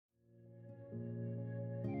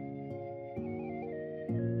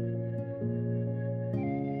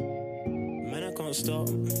I can't stop.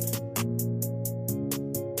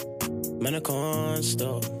 Man, I can't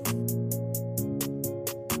stop.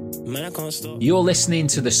 Man, I can't stop. You're listening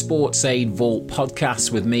to the Sports Aid Vault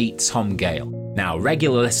podcast with me, Tom Gale. Now,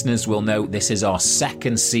 regular listeners will know this is our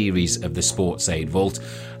second series of the Sports Aid Vault,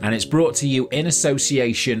 and it's brought to you in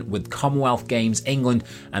association with Commonwealth Games England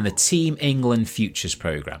and the Team England Futures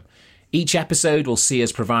programme. Each episode will see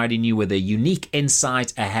us providing you with a unique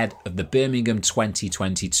insight ahead of the Birmingham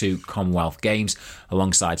 2022 Commonwealth Games,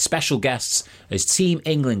 alongside special guests as Team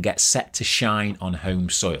England gets set to shine on home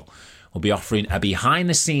soil. We'll be offering a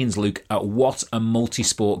behind-the-scenes look at what a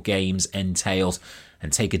multi-sport games entails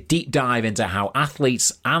and take a deep dive into how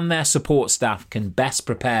athletes and their support staff can best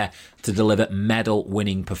prepare to deliver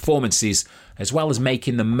medal-winning performances, as well as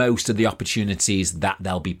making the most of the opportunities that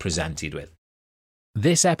they'll be presented with.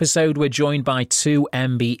 This episode, we're joined by two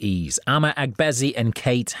MBEs, Ama Agbezi and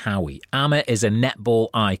Kate Howie. Ama is a netball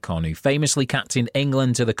icon who famously captained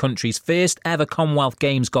England to the country's first ever Commonwealth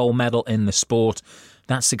Games gold medal in the sport.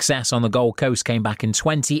 That success on the Gold Coast came back in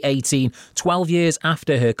 2018, 12 years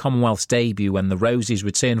after her Commonwealth's debut when the Roses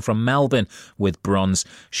returned from Melbourne with bronze.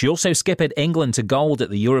 She also skippered England to gold at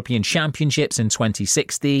the European Championships in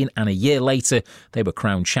 2016, and a year later they were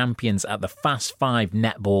crowned champions at the Fast 5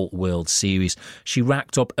 Netball World Series. She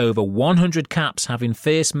racked up over 100 caps, having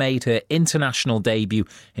first made her international debut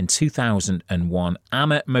in 2001.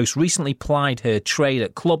 Ama most recently plied her trade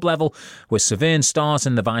at club level with Severn Stars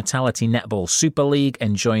in the Vitality Netball Super League,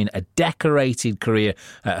 enjoying a decorated career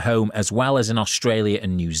at home as well as in Australia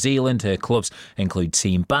and New Zealand. Her clubs include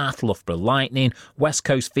Team Bath, Loughborough Lightning, West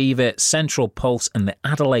Coast Fever, Central Pulse and the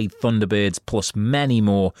Adelaide Thunderbirds, plus many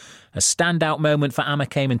more. A standout moment for Ama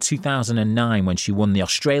came in 2009 when she won the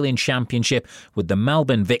Australian Championship with the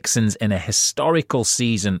Melbourne Vixens in a historical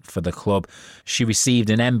season for the club. She received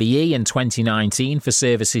an MBE in 2019 for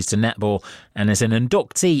services to netball and is an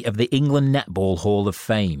inductee of the England Netball Hall of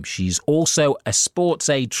Fame. She's also a Sports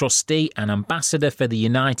Aid trustee and ambassador for the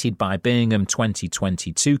United by Birmingham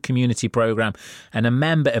 2022 community programme and a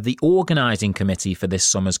member of the organising committee for this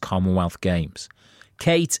summer's Commonwealth Games.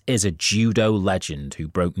 Kate is a judo legend who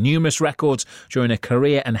broke numerous records during her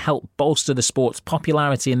career and helped bolster the sport's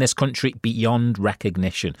popularity in this country beyond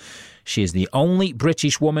recognition. She is the only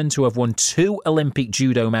British woman to have won 2 Olympic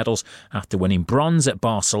judo medals after winning bronze at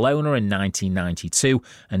Barcelona in 1992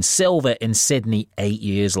 and silver in Sydney 8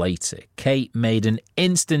 years later. Kate made an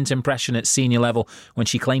instant impression at senior level when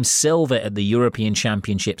she claimed silver at the European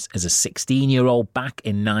Championships as a 16-year-old back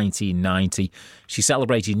in 1990. She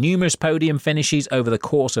celebrated numerous podium finishes over the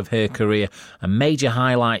course of her career, a major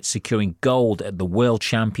highlight securing gold at the World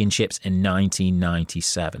Championships in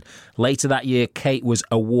 1997. Later that year, Kate was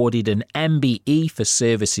awarded an MBE for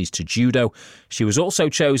services to judo. She was also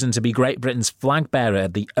chosen to be Great Britain's flag bearer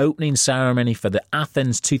at the opening ceremony for the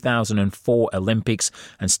Athens 2004 Olympics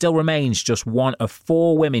and still remains just one of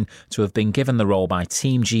 4 women to have been given the role by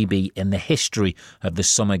Team GB in the history of the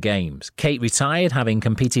Summer Games. Kate retired having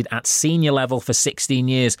competed at senior level for 16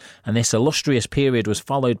 years, and this illustrious period was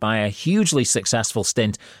followed by a hugely successful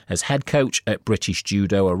stint as head coach at British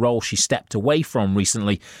Judo, a role she stepped away from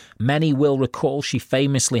recently. Many will recall she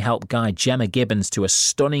famously helped guide Gemma Gibbons to a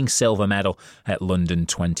stunning silver medal at London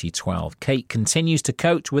 2012. Kate continues to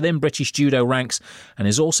coach within British Judo ranks and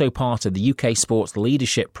is also part of the UK Sports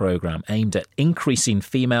Leadership Programme aimed at increasing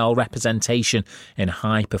female representation in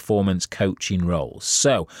high-performance coaching roles.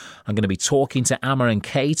 So, I'm going to be talking to Ama and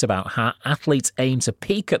Kate about how athletes aim to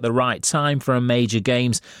peak at the right time for a major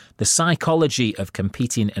games, the psychology of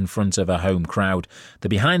competing in front of a home crowd, the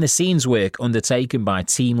behind-the-scenes work undertaken by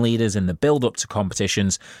team leaders in the build-up to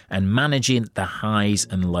competitions, and managing the highs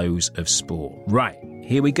and lows of sport. Right,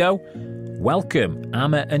 here we go. Welcome,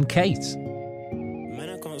 Ama and Kate. Man,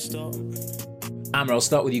 I can't stop. Ama, I'll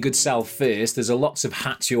start with your good self first. There's a lots of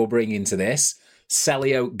hats you're bringing to this.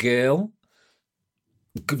 Selly girl,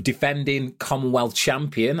 defending Commonwealth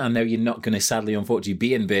champion. I know you're not going to, sadly, unfortunately,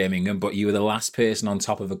 be in Birmingham, but you were the last person on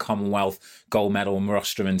top of a Commonwealth gold medal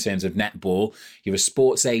rostrum in terms of netball. You're a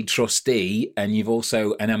Sports Aid trustee, and you've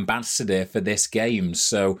also an ambassador for this game.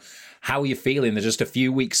 So how are you feeling? They're just a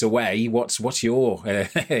few weeks away. What's your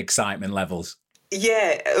excitement levels?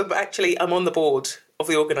 Yeah, actually, I'm on the board of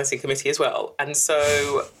the organising committee as well. And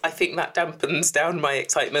so I think that dampens down my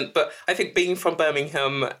excitement. But I think being from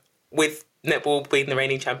Birmingham with netball being the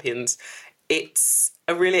reigning champions, it's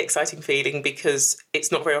a really exciting feeling because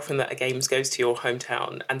it's not very often that a Games goes to your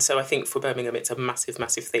hometown. And so I think for Birmingham, it's a massive,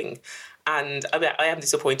 massive thing. And I mean, I am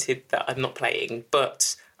disappointed that I'm not playing,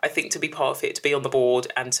 but I think to be part of it, to be on the board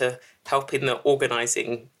and to help in the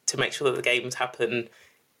organising to make sure that the Games happen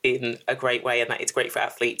in a great way and that it's great for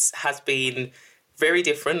athletes has been very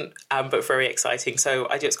different, but very exciting. So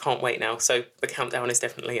I just can't wait now. So the countdown is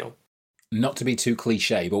definitely on. Not to be too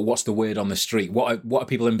cliche, but what's the word on the street? What are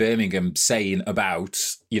people in Birmingham saying about,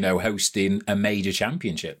 hosting a major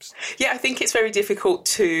championships? Yeah, I think it's very difficult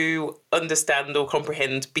to understand or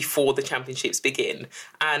comprehend before the championships begin.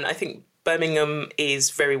 And I think Birmingham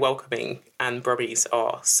is very welcoming and Brummies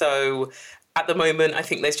are. So at the moment, I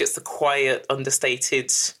think there's just a quiet,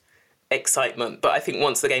 understated excitement. But I think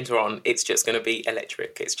once the games are on, it's just going to be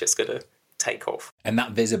electric. It's just going to take off. And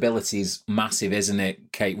that visibility is massive, isn't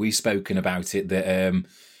it, Kate? We've spoken about it, that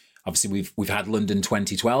obviously we've had London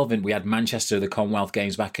 2012 and we had Manchester at the Commonwealth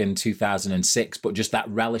Games back in 2006, but just that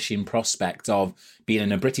relishing prospect of being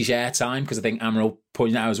in a British airtime, because I think Amaral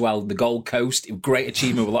pointed out as well, the Gold Coast, great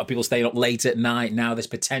achievement with a lot of people staying up late at night. Now this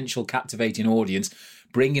potential captivating audience,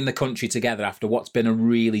 bringing the country together after what's been a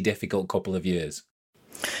really difficult couple of years.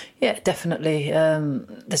 Yeah, definitely.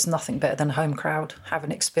 There's nothing better than a home crowd.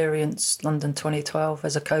 Having experienced London 2012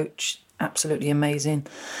 as a coach, absolutely amazing.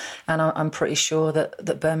 And I'm pretty sure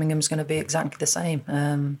that Birmingham's going to be exactly the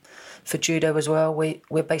same. For judo as well,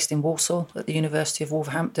 we're based in Walsall at the University of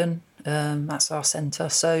Wolverhampton. That's our centre.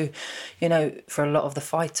 So, for a lot of the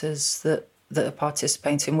fighters that are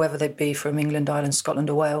participating, whether they be from England, Ireland,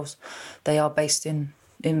 Scotland or Wales, they are based in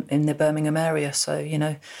the Birmingham area. So,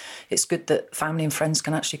 it's good that family and friends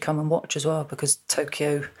can actually come and watch as well, because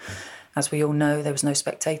Tokyo, as we all know, there was no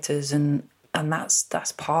spectators, and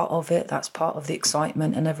that's part of it. That's part of the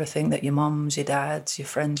excitement and everything, that your mums, your dads, your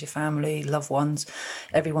friends, your family, loved ones,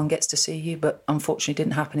 everyone gets to see you. But unfortunately it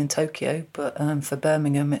didn't happen in Tokyo. But for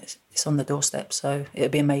Birmingham, it's on the doorstep, so it'll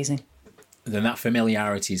be amazing. Then that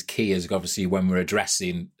familiarity is key, as obviously when we're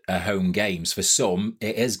addressing home games. For some,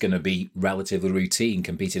 it is going to be relatively routine,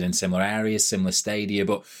 competing in similar areas, similar stadia.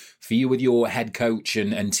 But for you, with your head coach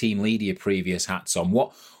and team leader, your previous hats on,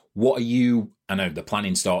 what are you? I know the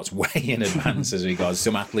planning starts way in advance as regards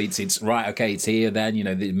some athletes. It's right, okay, it's here then,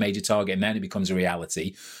 the major target, and then it becomes a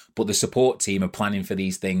reality. But the support team are planning for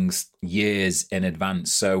these things years in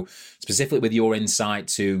advance. So specifically with your insight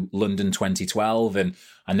to London 2012, and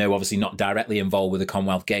I know obviously not directly involved with the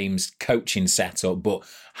Commonwealth Games coaching setup, but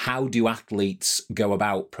how do athletes go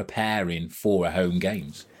about preparing for a home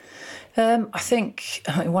games? I think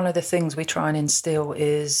one of the things we try and instill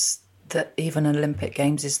is that even an Olympic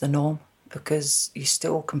Games is the norm, because you're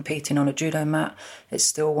still competing on a judo mat. It's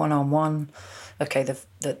still one-on-one. Okay,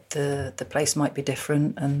 the place might be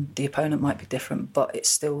different and the opponent might be different, but it's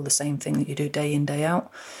still the same thing that you do day in, day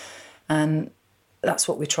out. And that's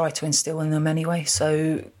what we try to instill in them anyway.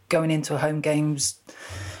 So going into a home games,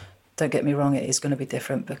 don't get me wrong, it is going to be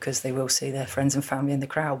different because they will see their friends and family in the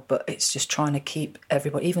crowd, but it's just trying to keep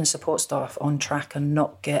everybody, even support staff, on track and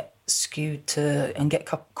not get skewed to and get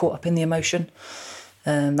caught up in the emotion.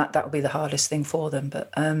 That will be the hardest thing for them.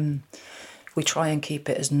 But we try and keep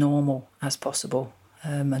it as normal as possible,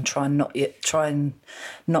 and try and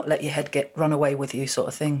not let your head get run away with you, sort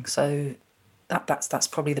of thing. So that's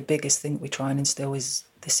probably the biggest thing we try and instill, is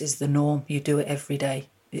this is the norm. You do it every day.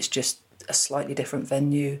 It's just a slightly different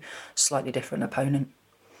venue, slightly different opponent.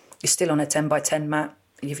 You're still on a 10x10 mat.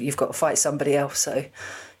 You've got to fight somebody else. So,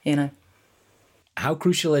 How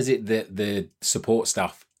crucial is it that the support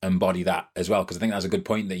staff embody that as well? Because I think that's a good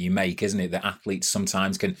point that you make, isn't it? That athletes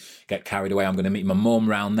sometimes can get carried away. I'm going to meet my mum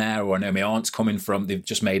round there, or I know my aunt's coming from, they've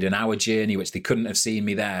just made an hour journey, which they couldn't have seen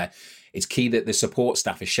me there. It's key that the support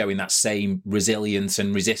staff is showing that same resilience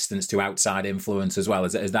and resistance to outside influence as well.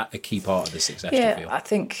 Is that a key part of the success? Yeah, I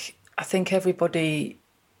think everybody,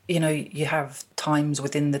 you have times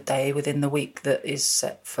within the day, within the week that is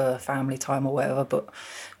set for family time or whatever, but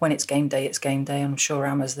when it's game day, it's game day. I'm sure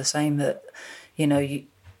Emma's the same, that,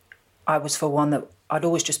 I was for one that I'd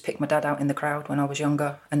always just pick my dad out in the crowd when I was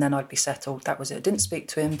younger, and then I'd be settled. That was it. Didn't speak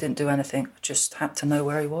to him, didn't do anything, just had to know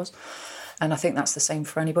where he was. And I think that's the same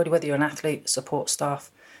for anybody, whether you're an athlete, support staff,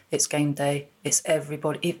 it's game day, it's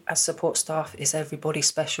everybody. As support staff, it's everybody's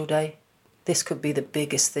special day. This could be the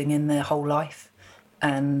biggest thing in their whole life.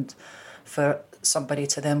 And for somebody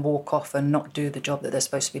to then walk off and not do the job that they're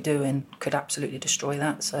supposed to be doing could absolutely destroy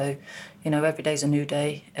that. So, every day's a new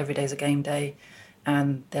day, every day's a game day,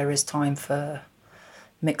 and there is time for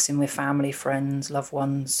mixing with family, friends, loved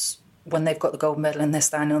ones, when they've got the gold medal and they're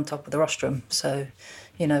standing on top of the rostrum. So,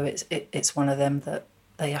 it's one of them that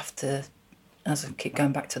they have to, as I keep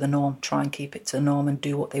going back to the norm, try and keep it to the norm and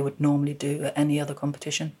do what they would normally do at any other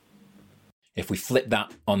competition. If we flip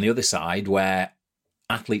that on the other side, where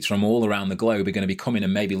athletes from all around the globe are going to be coming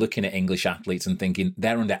and maybe looking at English athletes and thinking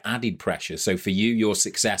they're under added pressure. So for you, your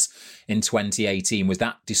success in 2018, was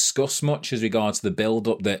that discussed much as regards to the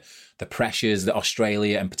build-up, that the pressures that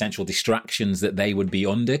Australia and potential distractions that they would be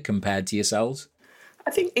under compared to yourselves? I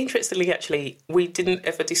think, interestingly, actually, we didn't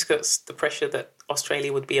ever discuss the pressure that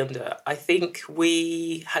Australia would be under. I think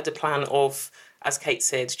we had a plan of, as Kate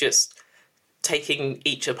said, just taking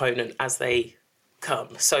each opponent as they come.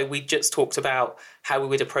 So we just talked about how we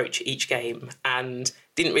would approach each game and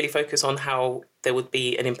didn't really focus on how there would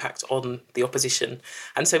be an impact on the opposition.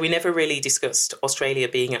 And so we never really discussed Australia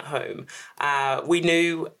being at home. We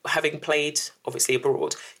knew, having played obviously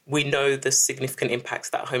abroad, we know the significant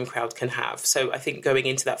impacts that home crowd can have. So I think going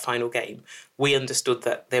into that final game, we understood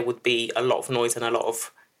that there would be a lot of noise and a lot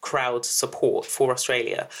of crowd support for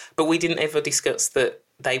Australia. But we didn't ever discuss that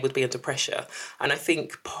they would be under pressure. And I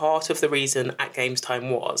think part of the reason at games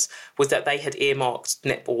time was that they had earmarked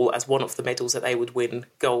netball as one of the medals that they would win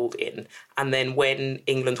gold in. And then when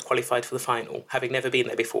England qualified for the final, having never been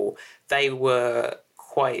there before, they were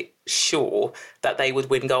quite sure that they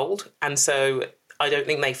would win gold. And so I don't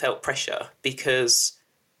think they felt pressure, because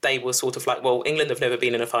they were sort of like, well, England have never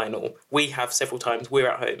been in a final. We have several times. We're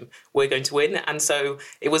at home. We're going to win. And so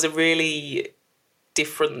it was a really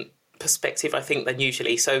different perspective, I think, than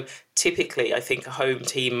usually. So typically, I think a home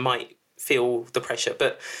team might feel the pressure,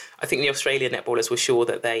 but I think the Australian netballers were sure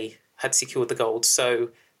that they had secured the gold. So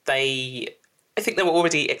I think they were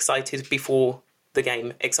already excited before the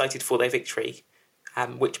game, excited for their victory,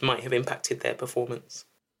 which might have impacted their performance.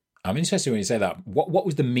 I'm interested when you say that. What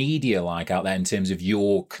was the media like out there in terms of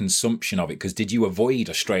your consumption of it? Because did you avoid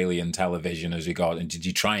Australian television as regard, and did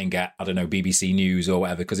you try and get, I don't know, BBC News or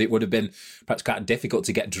whatever? Because it would have been perhaps quite difficult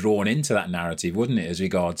to get drawn into that narrative, wouldn't it, as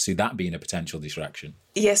regards to that being a potential distraction?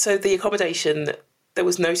 Yeah, so the accommodation, there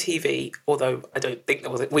was no TV, although I don't think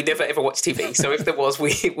there was. We never ever watched TV, so if there was,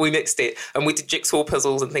 we mixed it, and we did jigsaw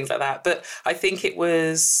puzzles and things like that. But I think it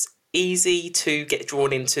was easy to get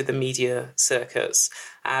drawn into the media circuits.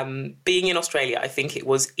 Being in Australia, I think it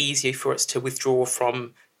was easier for us to withdraw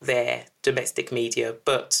from their domestic media,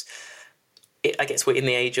 but I guess we're in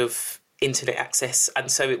the age of internet access, and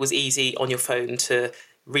so it was easy on your phone to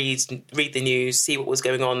read the news, see what was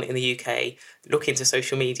going on in the UK, look into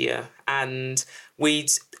social media, and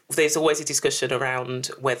there's always a discussion around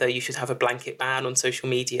whether you should have a blanket ban on social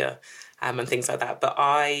media and things like that. But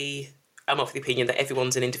I'm of the opinion that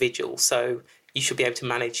everyone's an individual, so you should be able to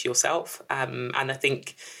manage yourself. And I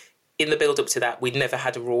think in the build-up to that, we'd never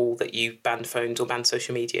had a rule that you banned phones or banned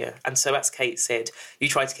social media. And so, as Kate said, you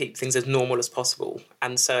try to keep things as normal as possible.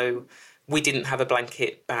 And so we didn't have a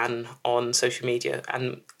blanket ban on social media.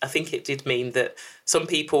 And I think it did mean that some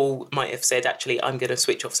people might have said, actually, I'm going to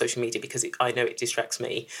switch off social media because I know it distracts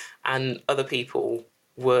me. And other people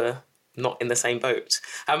were not in the same boat.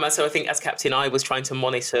 So I think as captain, I was trying to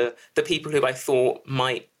monitor the people who I thought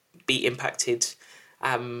might be impacted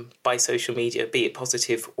by social media, be it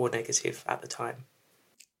positive or negative at the time.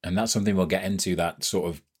 And that's something we'll get into, that sort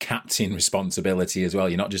of captain responsibility as well.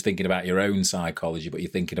 You're not just thinking about your own psychology, but you're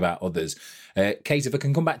thinking about others. Kate, if I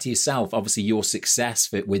can come back to yourself, obviously your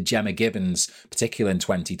success with Gemma Gibbons, particularly in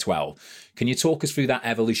 2012. Can you talk us through that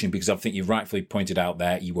evolution? Because I think you've rightfully pointed out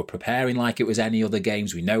there, you were preparing like it was any other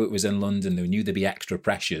games. We know it was in London. We knew there'd be extra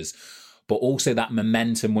pressures. But also that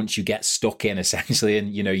momentum once you get stuck in, essentially,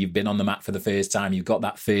 and, you know, you've been on the mat for the first time, you've got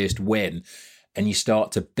that first win, and you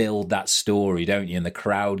start to build that story, don't you? And the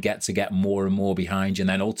crowd get more and more behind you. And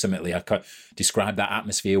then ultimately, I could describe that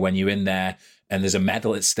atmosphere when you're in there and there's a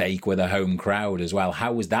medal at stake with a home crowd as well.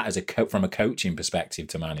 How was that from a coaching perspective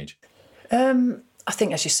to manage? I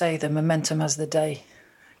think, as you say, the momentum as the day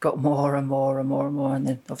got more and more and more and more. And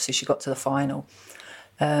then obviously she got to the final.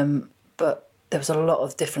 But there was a lot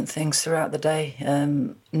of different things throughout the day.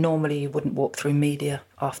 Normally you wouldn't walk through media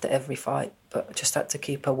after every fight, but I just had to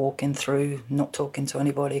keep her walking through, not talking to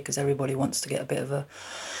anybody, because everybody wants to get a bit of a...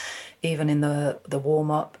 Even in the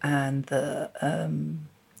warm-up and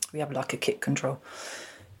we have like a kick control.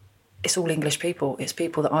 It's all English people. It's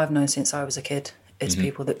people that I've known since I was a kid. It's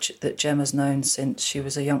people that Gemma's known since she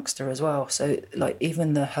was a youngster as well. So, like,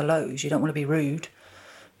 even the hellos, you don't want to be rude,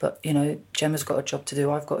 but, you know, Gemma's got a job to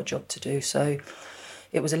do, I've got a job to do. So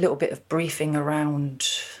it was a little bit of briefing around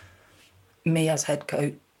me as head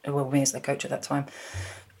coach, well, me as the coach at that time,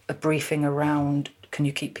 a briefing around, can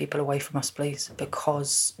you keep people away from us, please?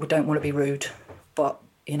 Because we don't want to be rude, but,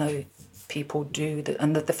 you know, people do.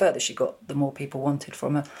 And the further she got, the more people wanted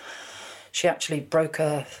from her. She actually broke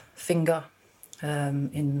her finger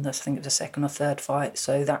in, I think it was the second or third fight.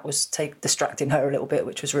 So that was distracting her a little bit,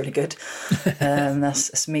 which was really good.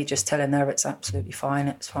 That's me just telling her it's absolutely fine,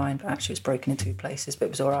 it's fine. But actually, it's broken in 2 places, but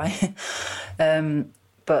it was all right.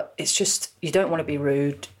 But it's just, you don't want to be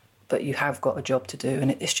rude, but you have got a job to do,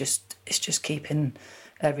 and it's just keeping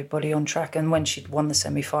everybody on track. And when she'd won the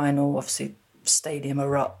semi-final, obviously stadium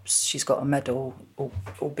erupts. She's got a medal,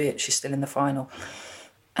 albeit she's still in the final.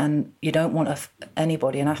 And you don't want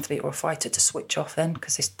anybody, an athlete or a fighter, to switch off then,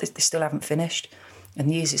 because they still haven't finished. And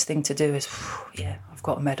the easiest thing to do is, yeah, I've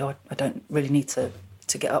got a medal. I don't really need to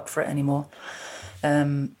get up for it anymore.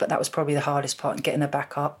 But that was probably the hardest part, getting her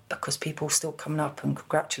back up, because people were still coming up and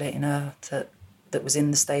congratulating her that was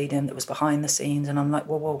in the stadium, that was behind the scenes. And I'm like,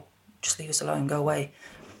 whoa, just leave us alone, go away.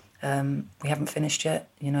 We haven't finished yet.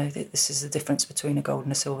 You know, this is the difference between a gold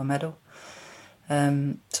and a silver medal.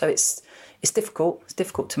 So it's difficult. It's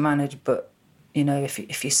difficult to manage, but you know,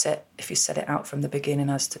 if you set it out from the beginning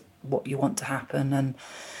as to what you want to happen, and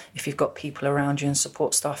if you've got people around you and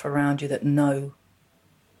support staff around you that know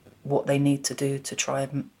what they need to do to try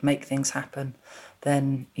and make things happen,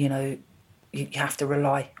 then you know you have to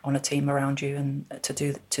rely on a team around you and to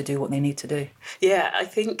do what they need to do. Yeah, I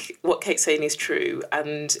think what Kate's saying is true,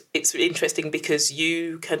 and it's interesting because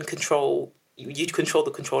you control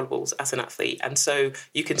the controllables as an athlete, and so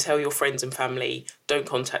you can tell your friends and family, don't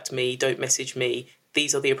contact me, don't message me,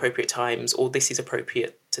 these are the appropriate times, or this is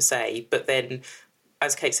appropriate to say. But then,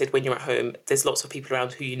 as Kate said, when you're at home, there's lots of people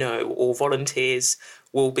around who you know, or volunteers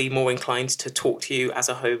will be more inclined to talk to you as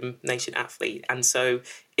a home nation athlete. And so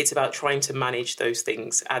it's about trying to manage those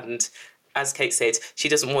things. And as Kate said, she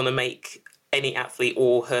doesn't want to make any athlete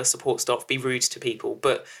or her support staff be rude to people,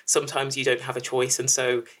 but sometimes you don't have a choice. And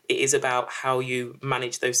so it is about how you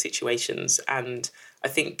manage those situations. And I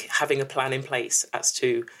think having a plan in place as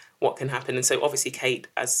to what can happen. And so obviously Kate,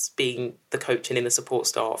 as being the coach and in the support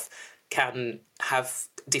staff, can have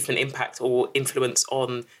different impact or influence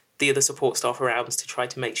on the other support staff around to try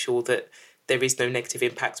to make sure that there is no negative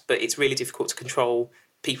impact. But it's really difficult to control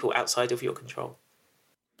people outside of your control.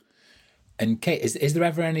 And Kate, is there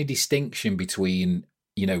ever any distinction between,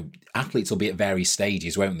 you know, athletes will be at various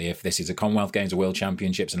stages, won't they? If this is a Commonwealth Games, a World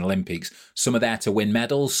Championships and Olympics, some are there to win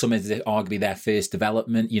medals, some is arguably their first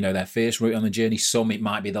development, you know, their first route on the journey. Some it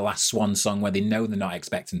might be the last swan song where they know they're not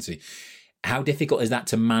expecting to. How difficult is that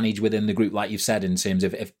to manage within the group, like you've said, in terms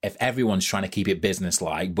of if everyone's trying to keep it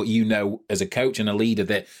business-like, but you know, as a coach and a leader,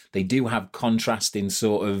 that they do have contrasting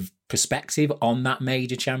sort of perspective on that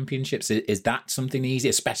major championships? Is that something easy,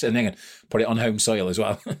 especially, and then put it on home soil as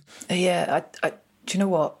well? Yeah, I do you know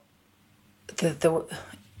what?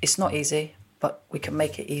 It's not easy, but we can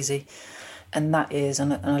make it easy. And that is,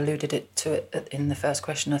 and I alluded to it in the first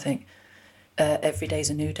question, I think, every day's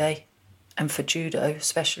a new day. And for judo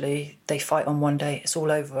especially, they fight on one day. It's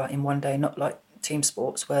all over in one day, not like team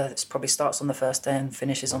sports where it probably starts on the first day and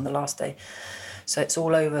finishes on the last day. So it's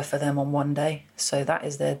all over for them on one day. So that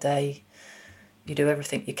is their day. You do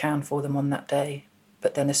everything you can for them on that day.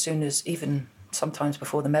 But then as soon as, even sometimes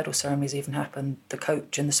before the medal ceremonies even happen, the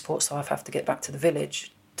coach and the support staff have to get back to the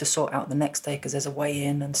village to sort out the next day because there's a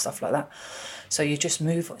weigh-in and stuff like that. So you just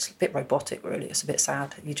move, it's a bit robotic really, it's a bit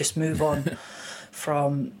sad. You just move on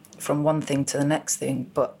from one thing to the next thing,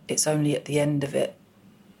 but it's only at the end of it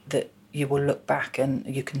that you will look back and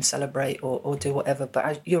you can celebrate or do whatever.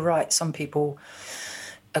 But you're right, some people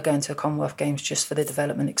are going to a Commonwealth Games just for the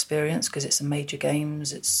development experience because it's a major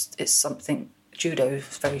games. It's something, judo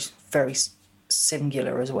is very, very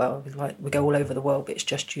singular as well. Like, we go all over the world, but it's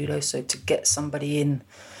just judo. So to get somebody in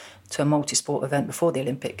to a multi-sport event before the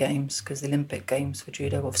Olympic Games, because the Olympic Games for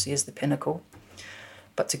judo obviously is the pinnacle,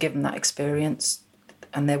 but to give them that experience,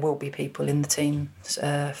 and there will be people in the team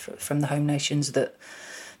from the home nations that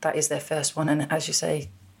is their first one. And as you say,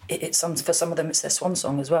 for some of them it's their swan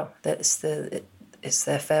song as well. It's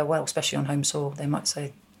their farewell, especially on home soil. They might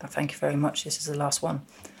say, thank you very much, this is the last one.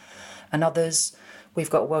 And others, we've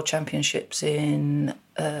got World Championships in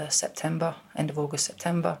September, end of August,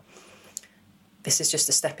 September. This is just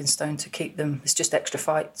a stepping stone to keep them. It's just extra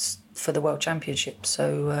fights for the World Championship.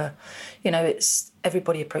 So, it's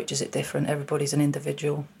everybody approaches it different. Everybody's an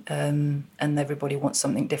individual, and everybody wants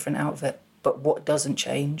something different out of it. But what doesn't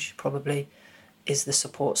change, probably, is the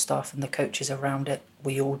support staff and the coaches around it.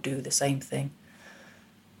 We all do the same thing.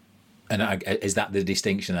 And is that the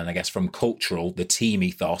distinction then, I guess, from cultural, the team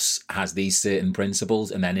ethos has these certain principles,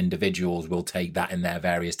 and then individuals will take that in their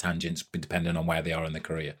various tangents, depending on where they are in their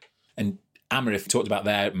career? And Amarif talked about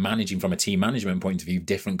their managing from a team management point of view,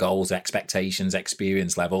 different goals, expectations,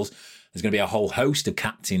 experience levels. There's going to be a whole host of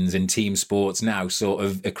captains in team sports now, sort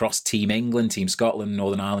of across Team England, Team Scotland,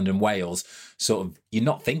 Northern Ireland and Wales. Sort of, you're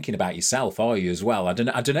not thinking about yourself, are you, as well? I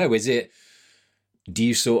don't know, is it... Do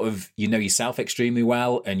you sort of, you know yourself extremely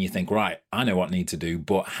well and you think, right, I know what I need to do,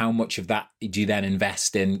 but how much of that do you then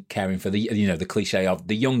invest in caring for the, you know, the cliche of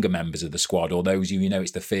the younger members of the squad, or those you know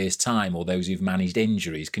it's the first time, or those who've managed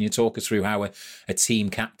injuries? Can you talk us through how a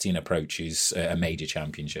team captain approaches a major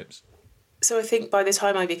championships? So I think by the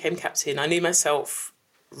time I became captain, I knew myself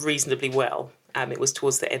reasonably well. It was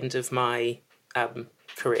towards the end of my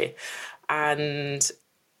career. And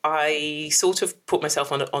I sort of put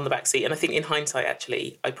myself on the back seat, and I think in hindsight,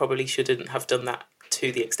 actually, I probably shouldn't have done that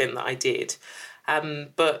to the extent that I did.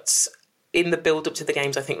 But in the build-up to the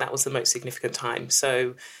games, I think that was the most significant time.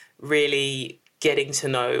 So really getting to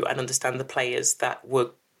know and understand the players that were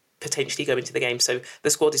potentially going to the game. So the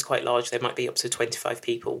squad is quite large. There might be up to 25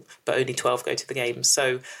 people, but only 12 go to the game.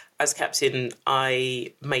 So as captain,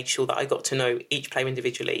 I made sure that I got to know each player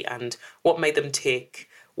individually and what made them tick,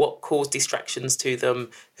 what caused distractions to them,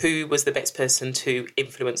 who was the best person to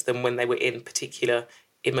influence them when they were in particular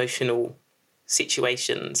emotional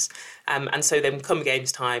situations. And so then come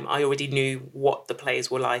games time, I already knew what the players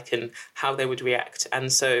were like and how they would react.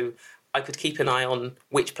 And so I could keep an eye on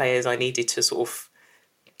which players I needed to sort of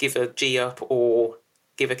give a G up or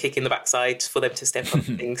give a kick in the backside for them to step up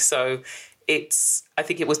and things. So I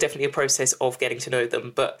think it was definitely a process of getting to know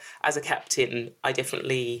them. But as a captain, I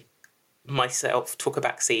definitely myself took a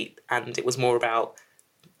back seat, and it was more about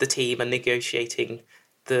the team and negotiating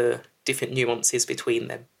the different nuances between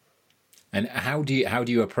them. And how do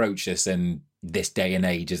you approach this in this day and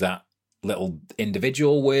age? Is that little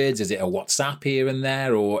individual words? Is it a WhatsApp here and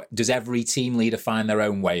there? Or does every team leader find their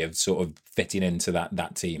own way of sort of fitting into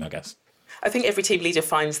that team, I guess? I think every team leader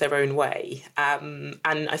finds their own way. And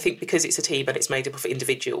I think because it's a team and it's made up of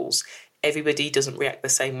individuals, everybody doesn't react the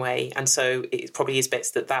same way. And so it probably is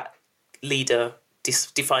best that leader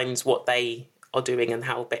defines what they are doing and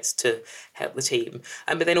how best to help the team.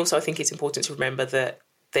 But then also I think it's important to remember that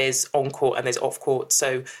there's on-court and there's off-court.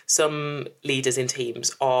 So some leaders in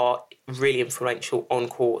teams are really influential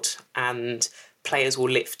on-court and players will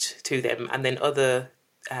lift to them. And then other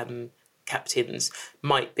captains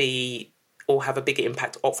might be or have a bigger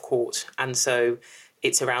impact off-court. And so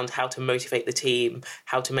it's around how to motivate the team,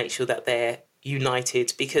 how to make sure that they're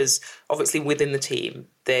united, because obviously within the team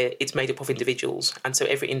it's made up of individuals, and so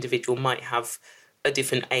every individual might have a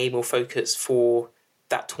different aim or focus for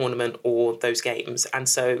that tournament or those games. And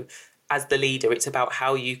so as the leader, it's about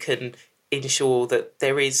how you can ensure that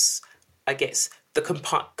there is, I guess, the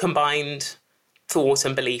combined thought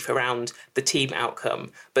and belief around the team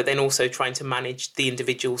outcome, but then also trying to manage the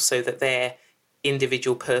individuals so that their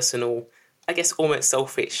individual personal, I guess almost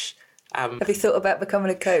selfish. Have you thought about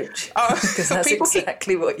becoming a coach? Because that's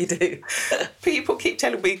exactly what you do. People keep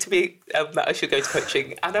telling me that I should go to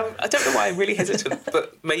coaching, and I don't know why I'm really hesitant,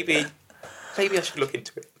 but maybe I should look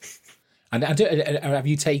into it. And have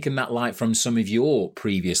you taken that light from some of your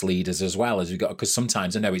previous leaders as well as because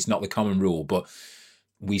sometimes I know it's not the common rule, but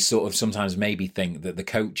we sort of sometimes maybe think that the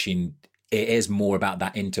coaching, it is more about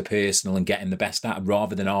that interpersonal and getting the best out,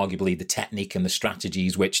 rather than arguably the technique and the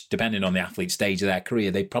strategies, which depending on the athlete's stage of their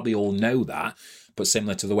career, they probably all know that. But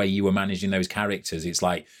similar to the way you were managing those characters, it's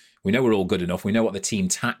like, we know we're all good enough. We know what the team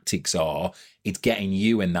tactics are. It's getting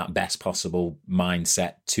you in that best possible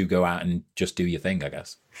mindset to go out and just do your thing, I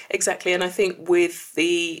guess. Exactly. And I think with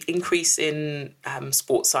the increase in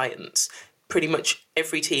sports science, pretty much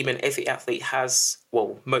every team and every athlete has,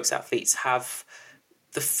 well, most athletes have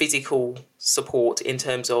the physical support in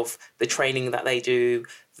terms of the training that they do,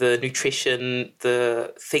 the nutrition,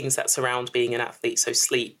 the things that surround being an athlete, so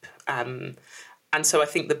sleep. And so I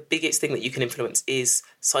think the biggest thing that you can influence is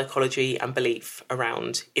psychology and belief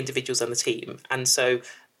around individuals and the team. And so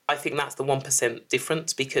I think that's the 1%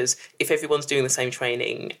 difference, because if everyone's doing the same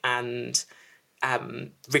training and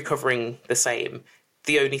recovering the same,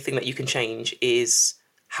 the only thing that you can change is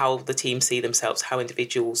how the team see themselves, how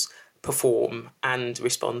individuals perform and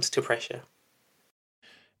respond to pressure.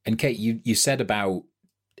 And Kate, you said about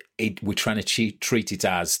it, we're trying to treat it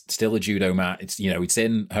as still a judo mat. It's, it's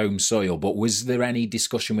in home soil, but was there any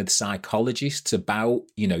discussion with psychologists about,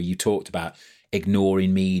 you talked about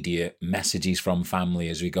ignoring media, messages from family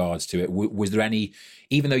as regards to it. Was there any,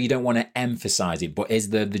 even though you don't want to emphasize it, but is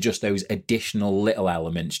there just those additional little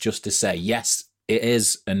elements just to say, yes, it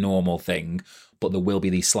is a normal thing, but there will be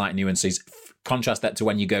these slight nuances contrast that to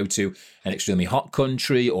when you go to an extremely hot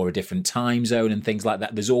country or a different time zone and things like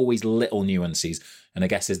that. There's always little nuances. And I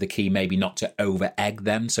guess is the key maybe not to over-egg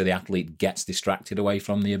them so the athlete gets distracted away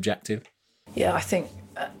from the objective. Yeah, I think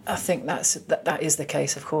that is the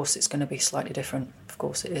case. Of course, it's going to be slightly different. Of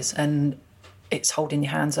course it is. And it's holding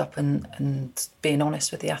your hands up and being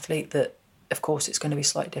honest with the athlete that, of course, it's going to be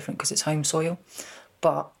slightly different because it's home soil.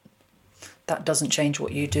 But that doesn't change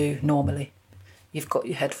what you do normally. You've got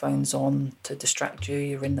your headphones on to distract you.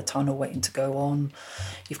 You're in the tunnel waiting to go on.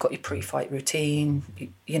 You've got your pre-fight routine.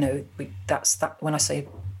 That's that. When I say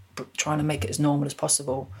trying to make it as normal as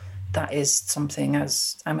possible, that is something,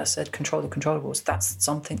 as Amit said, control the controllables. That's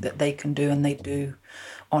something that they can do and they do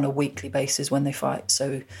on a weekly basis when they fight.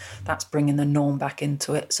 So that's bringing the norm back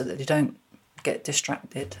into it so that they don't get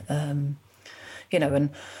distracted. And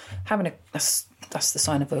having that's the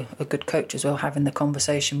sign of a good coach as well, having the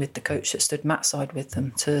conversation with the coach that stood mat side with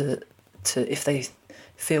them to if they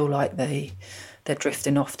feel like they're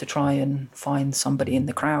drifting off to try and find somebody in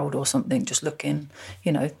the crowd or something, just looking,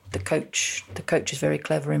 the coach is very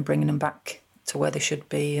clever in bringing them back to where they should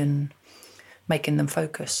be and making them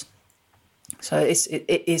focus. So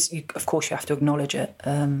it is, of course you have to acknowledge it,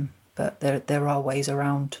 but there are ways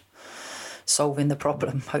around solving the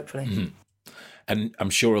problem, hopefully. Mm-hmm. And I'm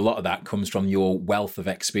sure a lot of that comes from your wealth of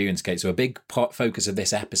experience, Kate. So a big focus of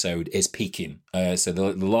this episode is peaking. So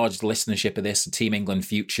the large listenership of this, Team England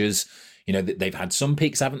Futures, they've had some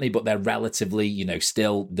peaks, haven't they? But they're relatively,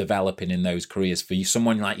 still developing in those careers. For you,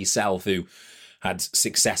 someone like yourself who had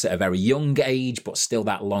success at a very young age, but still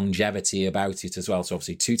that longevity about it as well. So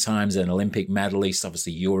obviously 2 times an Olympic medalist,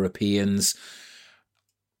 obviously Europeans.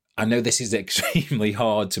 I know this is extremely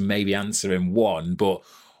hard to maybe answer in one, but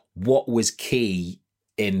what was key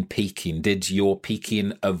in peaking? Did your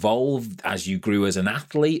peaking evolve as you grew as an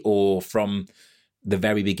athlete, or from the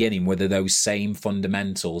very beginning were there those same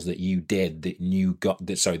fundamentals that you did that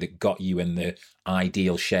got you in the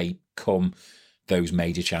ideal shape come those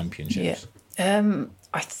major championships? Yeah,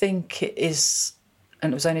 I think it is,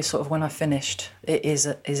 and it was only sort of when I finished. It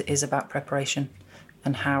is about preparation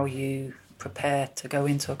and how you prepare to go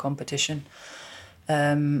into a competition.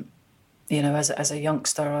 As a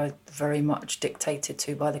youngster, I very much dictated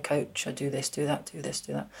to by the coach. I do this, do that, do this,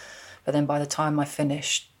 do that. But then by the time I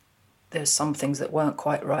finished, there's some things that weren't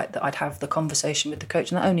quite right that I'd have the conversation with the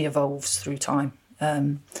coach, and that only evolves through time.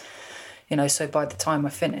 So by the time I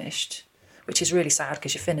finished, which is really sad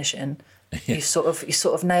because you're finishing, you sort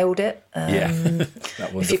of nailed it.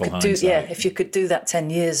 That wonderful hindsight. If you could do that 10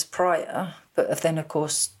 years prior, but then of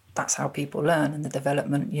course that's how people learn and the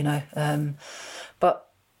development, But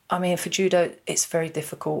I mean, for judo, it's very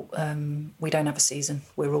difficult. We don't have a season.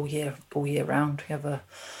 We're all year round. We have a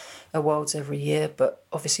Worlds every year, but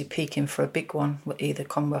obviously peaking for a big one, either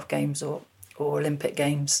Commonwealth Games or Olympic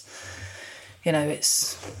Games,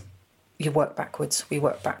 it's you work backwards. We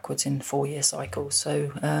work backwards in 4-year cycles.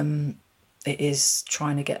 So it is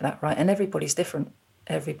trying to get that right. And everybody's different.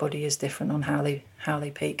 Everybody is different on how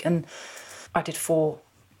they peak. And I did four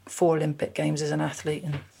Olympic Games as an athlete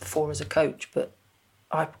and 4 as a coach, but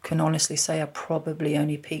I can honestly say I probably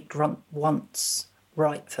only peaked once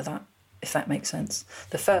right for that, if that makes sense.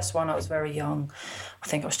 The first one, I was very young. I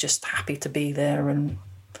think I was just happy to be there and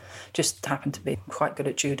just happened to be quite good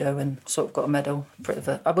at judo and sort of got a medal.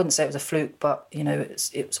 I wouldn't say it was a fluke, but,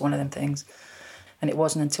 it was one of them things. And it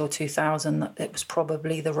wasn't until 2000 that it was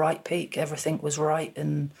probably the right peak. Everything was right.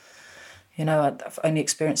 And, I've only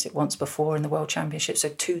experienced it once before in the World Championship. So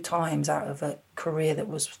 2 times out of a career that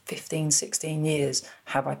was 15, 16 years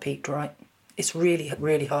have I peaked right. It's really,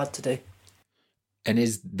 really hard to do. And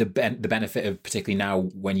is the benefit of, particularly now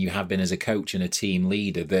when you have been as a coach and a team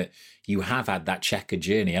leader, that you have had that checkered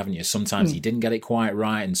journey, haven't you? Sometimes you didn't get it quite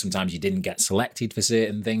right and sometimes you didn't get selected for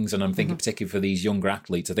certain things. And I'm thinking particularly for these younger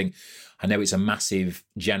athletes, I know it's a massive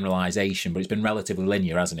generalisation, but it's been relatively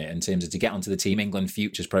linear, hasn't it, in terms of to get onto the Team England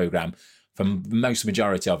Futures programme. For most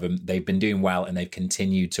majority of them, they've been doing well and they've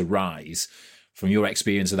continued to rise. From your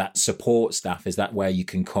experience of that support staff, is that where you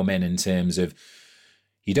can come in terms of,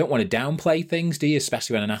 you don't want to downplay things, do you?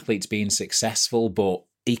 Especially when an athlete's being successful, but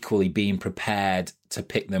equally being prepared to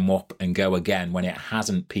pick them up and go again when it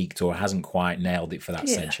hasn't peaked or hasn't quite nailed it for that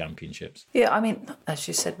said championships. Yeah, I mean, as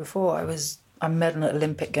you said before, I medalled at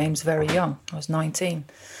Olympic Games very young. I was 19.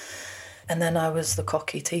 And then I was the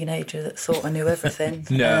cocky teenager that thought I knew everything.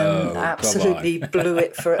 No, absolutely blew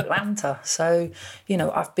it for Atlanta. So,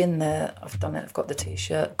 I've been there, I've done it, I've got the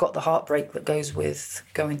T-shirt, got the heartbreak that goes with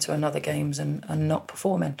going to another Games and not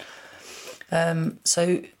performing.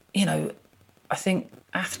 So, I think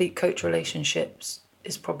athlete-coach relationships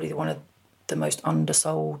is probably one of the most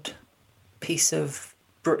undersold piece of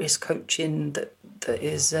British coaching that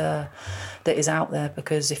is out there,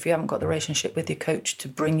 because if you haven't got the relationship with your coach to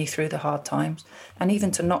bring you through the hard times and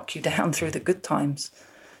even to knock you down through the good times,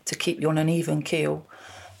 to keep you on an even keel,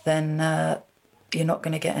 then you're not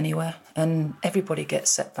going to get anywhere. And everybody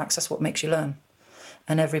gets setbacks. That's what makes you learn.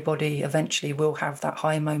 And everybody eventually will have that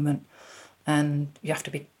high moment, and you have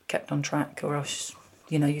to be kept on track, or else,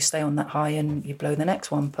 you stay on that high and you blow the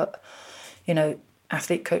next one. But,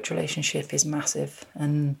 athlete-coach relationship is massive,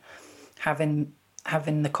 and having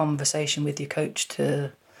the conversation with your coach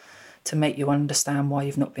to make you understand why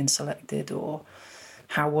you've not been selected, or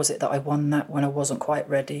how was it that I won that when I wasn't quite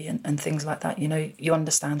ready, and things like that. You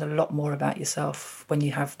understand a lot more about yourself when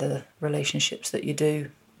you have the relationships that you do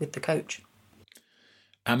with the coach.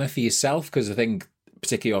 Emma, for yourself, because I think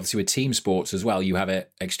particularly obviously with team sports as well, you have an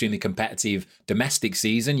extremely competitive domestic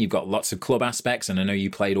season. You've got lots of club aspects, and I know you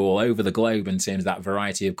played all over the globe in terms of that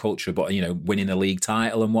variety of culture, but, winning a league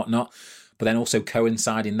title and whatnot. But then also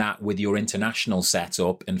coinciding that with your international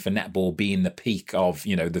setup, and for netball being the peak of,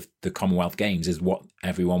 the Commonwealth Games is what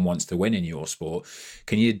everyone wants to win in your sport.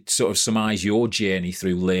 Can you sort of surmise your journey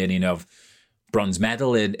through learning of bronze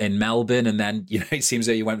medal in Melbourne, and then, it seems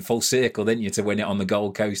that you went full circle, didn't you, to win it on the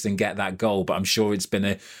Gold Coast and get that goal? But I'm sure it's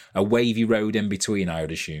been a wavy road in between, I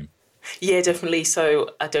would assume. Yeah, definitely.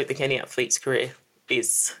 So I don't think any athlete's career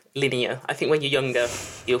is linear. I think when you're younger,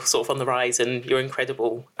 you're sort of on the rise and you're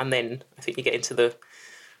incredible. And then I think you get into the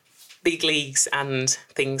big leagues and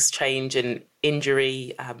things change, and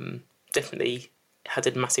injury definitely had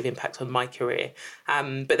a massive impact on my career.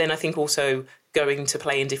 But then I think also going to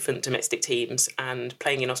play in different domestic teams and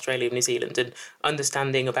playing in Australia and New Zealand, and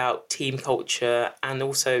understanding about team culture, and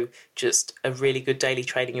also just a really good daily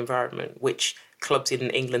training environment, which clubs in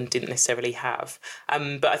England didn't necessarily have.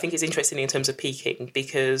 But I think it's interesting in terms of peaking,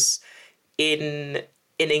 because in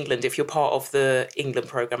England, if you're part of the England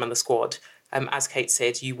programme and the squad, as Kate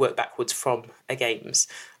said, you work backwards from a games.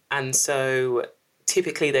 And so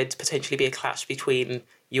typically there'd potentially be a clash between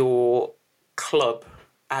your club.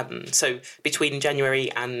 So between January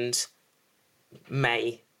and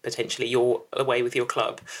May, potentially, you're away with your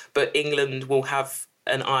club. But England will have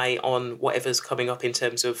an eye on whatever's coming up in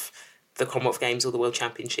terms of the Commonwealth Games or the World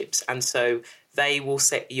Championships. And so they will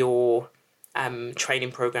set your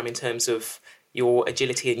training programme in terms of your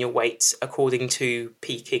agility and your weight according to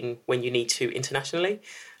peaking when you need to internationally,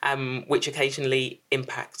 which occasionally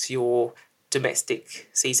impacts your domestic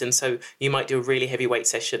season. So you might do a really heavy weight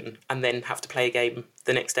session and then have to play a game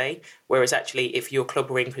the next day. Whereas actually, if your club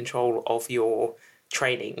were in control of your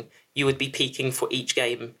training, you would be peaking for each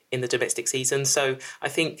game in the domestic season. So I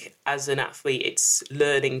think as an athlete, it's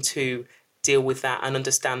learning to deal with that and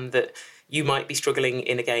understand that you might be struggling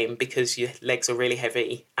in a game because your legs are really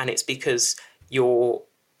heavy, and it's because your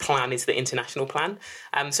plan is the international plan.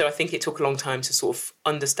 So I think it took a long time to sort of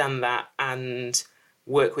understand that and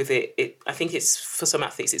work with it. I think it's, for some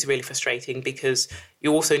athletes, it's really frustrating because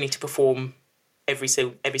you also need to perform every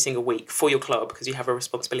single week for your club because you have a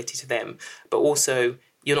responsibility to them. But also,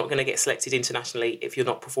 you're not going to get selected internationally if you're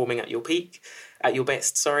not performing at your peak, at your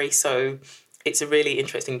best, So it's a really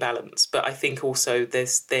interesting balance. But I think also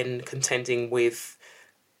there's then contending with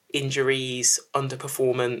injuries,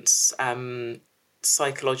 underperformance,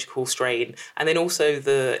 psychological strain, and then also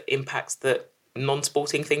the impacts that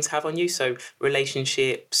non-sporting things have on you. So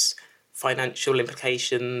relationships, financial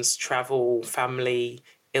implications, travel, family,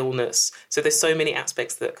 illness. So there's so many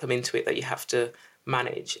aspects that come into it that you have to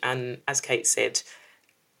manage. And as Kate said,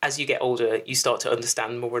 as you get older, you start to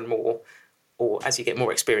understand more and more, or as you get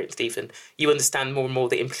more experienced even, you understand more and more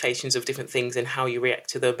the implications of different things and how you react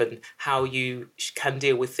to them and how you can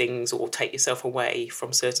deal with things or take yourself away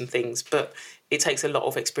from certain things. But it takes a lot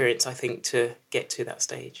of experience, I think, to get to that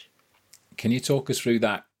stage. Can you talk us through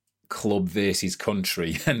that club versus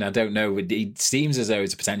country? And I don't know, it seems as though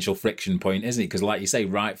it's a potential friction point, isn't it? Because like you say,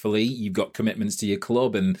 rightfully, you've got commitments to your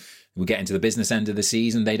club, and we get into the business end of the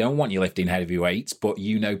season. They don't want you lifting heavyweights, but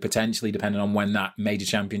potentially, depending on when that major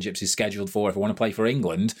championships is scheduled for, if I want to play for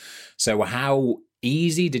England. So how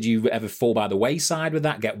easy, did you ever fall by the wayside with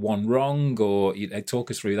that, get one wrong, or talk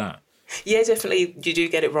us through that? Yeah, definitely you do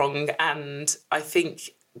get it wrong. And I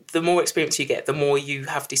think the more experience you get, the more you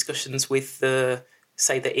have discussions with the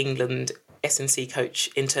England S&C coach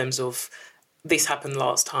in terms of, this happened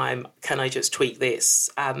last time, can I just tweak this?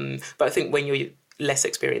 But I think when you're less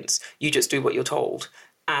experienced, you just do what you're told,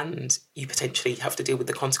 and you potentially have to deal with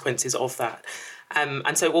the consequences of that.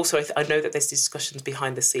 And so also I know that there's discussions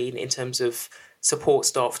behind the scene in terms of support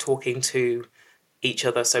staff talking to each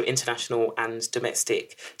other, so international and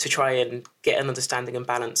domestic, to try and get an understanding and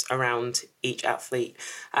balance around each athlete.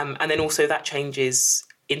 And then also that changes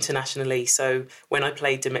internationally. So when I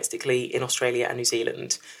played domestically in Australia and New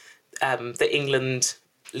Zealand, the England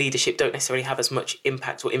leadership don't necessarily have as much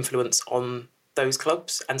impact or influence on those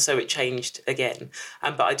clubs, and so it changed again.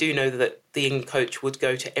 But I do know that the England coach would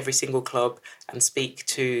go to every single club and speak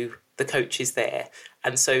to the coaches there,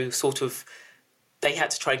 and so sort of they had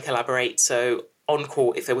to try and collaborate. So on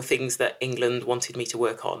court, if there were things that England wanted me to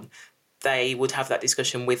work on, they would have that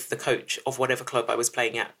discussion with the coach of whatever club I was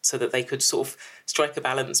playing at, so that they could sort of strike a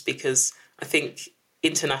balance. Because I think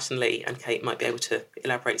internationally, and Kate might be able to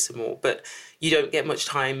elaborate some more, but you don't get much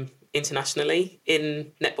time internationally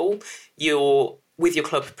in netball. You're with your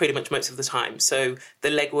club pretty much most of the time, so the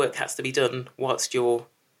legwork has to be done whilst you're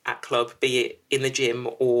at club, be it in the gym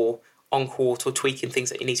or on court or tweaking things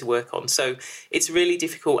that you need to work on. So it's really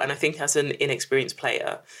difficult, and I think as an inexperienced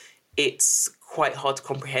player it's quite hard to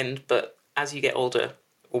comprehend, but as you get older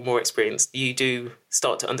or more experienced, you do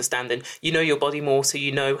start to understand, and you know your body more, so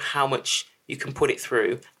you know how much you can put it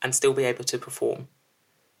through and still be able to perform.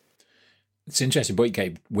 It's an interesting point,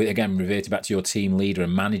 Kate. Again, reverting back to your team leader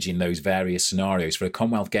and managing those various scenarios for the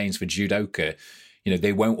Commonwealth Games for judoka,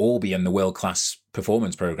 they won't all be in the world-class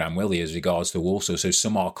performance programme, will they, as regards to Walsall? So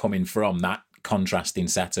some are coming from that contrasting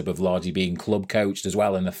setup of largely being club coached as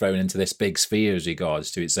well, and they're thrown into this big sphere as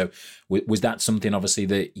regards to it. So was that something, obviously,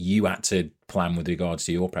 that you had to plan with regards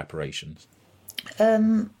to your preparations?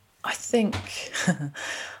 I think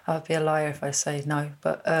I'd be a liar if I say no,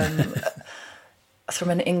 but from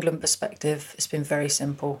an England perspective, it's been very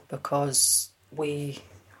simple, because we,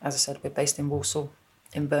 as I said, we're based in Walsall,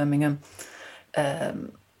 in Birmingham.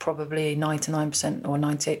 Probably 99% or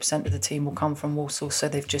 98% of the team will come from Walsall, so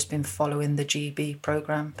they've just been following the GB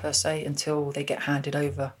programme per se until they get handed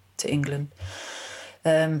over to England.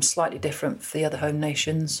 Slightly different for the other home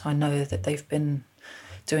nations. I know that they've been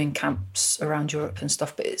doing camps around Europe and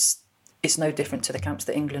stuff, but it's no different to the camps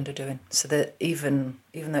that England are doing. So that even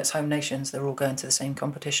though it's home nations, they're all going to the same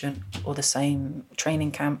competition or the same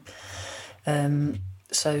training camp.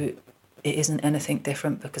 So it isn't anything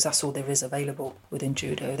different, because that's all there is available within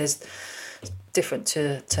judo. There's different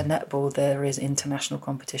to netball. There is international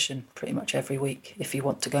competition pretty much every week if you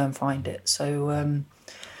want to go and find it. So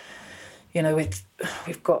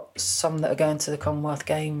we've got some that are going to the Commonwealth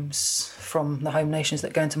Games from the home nations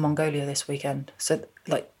that are going to Mongolia this weekend. So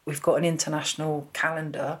we've got an international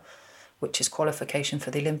calendar, which is qualification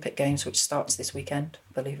for the Olympic Games, which starts this weekend,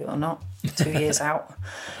 believe it or not, 2 years out.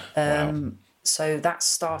 Wow. So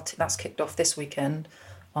that's kicked off this weekend,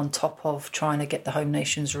 on top of trying to get the home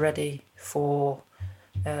nations ready for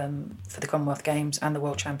the Commonwealth Games and the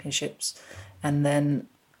World Championships. And then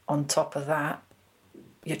on top of that,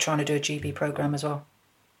 you're trying to do a GB programme as well,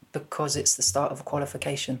 because it's the start of a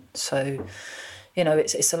qualification. So,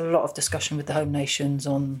 it's a lot of discussion with the home nations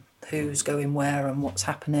on who's going where and what's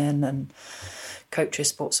happening, and coaches,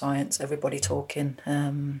 sports science, everybody talking.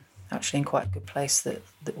 Actually in quite a good place that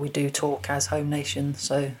we do talk as home nation,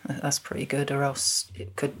 so that's pretty good, or else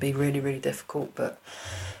it could be really, really difficult. But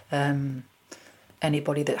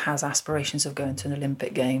anybody that has aspirations of going to an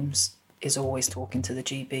Olympic Games is always talking to the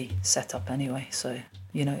GB setup anyway, so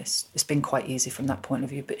it's been quite easy from that point of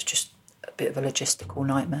view, but it's just a bit of a logistical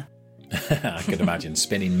nightmare. I can imagine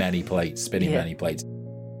spinning many plates.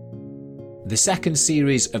 The second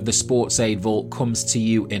series of the Sports Aid Vault comes to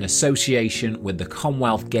you in association with the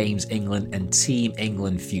Commonwealth Games England and Team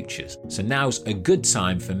England Futures. So now's a good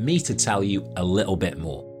time for me to tell you a little bit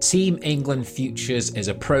more. Team England Futures is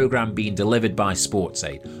a programme being delivered by Sports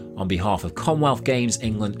Aid on behalf of Commonwealth Games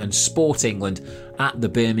England and Sport England at the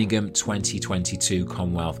Birmingham 2022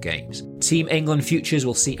 Commonwealth Games. Team England Futures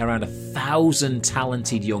will see around 1,000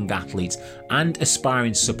 talented young athletes and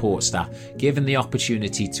aspiring support staff given the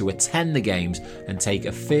opportunity to attend the Games and take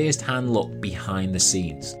a first-hand look behind the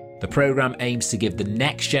scenes. The programme aims to give the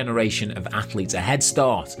next generation of athletes a head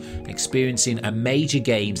start, experiencing a major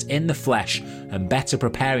games in the flesh and better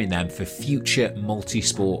preparing them for future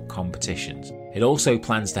multi-sport competitions. It also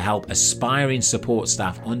plans to help aspiring support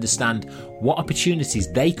staff understand what opportunities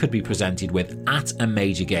they could be presented with at a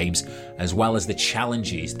major games, as well as the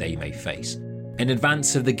challenges they may face. In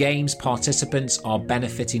advance of the Games, participants are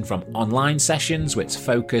benefiting from online sessions which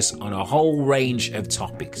focus on a whole range of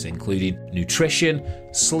topics, including nutrition,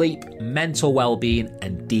 sleep, mental well-being,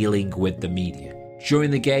 and dealing with the media. During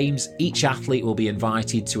the Games, each athlete will be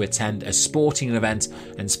invited to attend a sporting event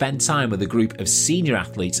and spend time with a group of senior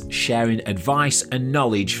athletes sharing advice and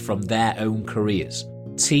knowledge from their own careers.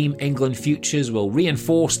 Team England futures will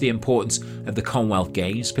reinforce the importance of the Commonwealth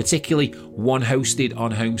Games, particularly one hosted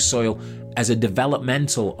on home soil, as a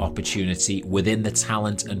developmental opportunity within the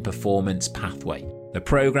talent and performance pathway. The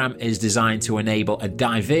programme is designed to enable a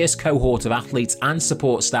diverse cohort of athletes and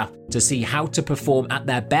support staff to see how to perform at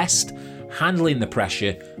their best, handling the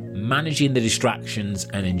pressure, managing the distractions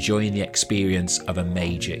and enjoying the experience of a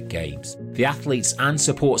major games. The athletes and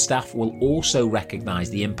support staff will also recognise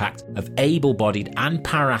the impact of able-bodied and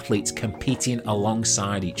para-athletes competing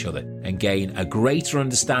alongside each other and gain a greater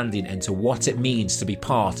understanding into what it means to be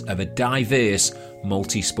part of a diverse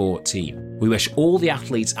multi-sport team. We wish all the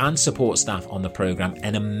athletes and support staff on the programme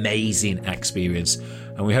an amazing experience,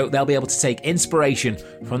 and we hope they'll be able to take inspiration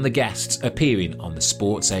from the guests appearing on the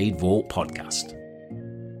Sports Aid Vault podcast.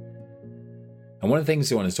 And one of the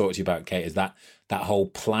things I want to talk to you about, Kate, is that whole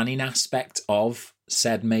planning aspect of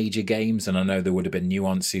said major games. And I know there would have been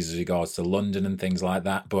nuances as regards to London and things like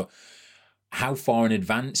that, but how far in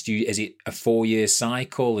advance is it a 4-year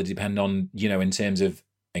cycle? It depend on, in terms of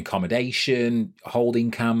accommodation, holding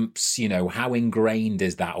camps, how ingrained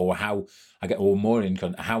is that, or how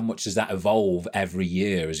much does that evolve every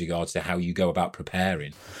year as regards to how you go about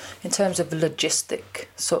preparing? In terms of the logistic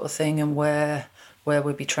sort of thing and where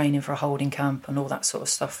we'd be training for a holding camp and all that sort of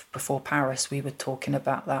stuff before Paris, we were talking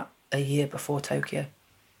about that a year before Tokyo.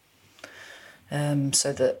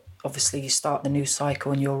 So that obviously you start the new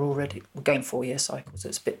cycle and we're going 4-year cycles.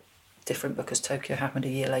 It's a bit different because Tokyo happened a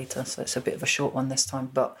year later, so it's a bit of a short one this time,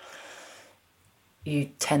 but you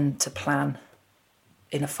tend to plan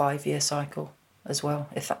in a 5-year cycle as well,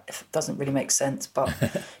 if it doesn't really make sense, but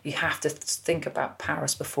you have to think about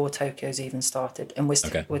Paris before Tokyo's even started, and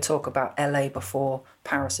we'll talk about LA before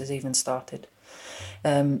Paris has even started.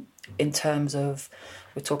 In terms of,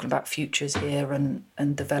 we're talking about futures here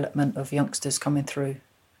and development of youngsters coming through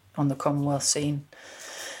on the Commonwealth scene.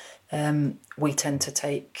 We tend to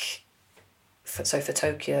take, for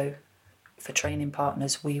Tokyo, for training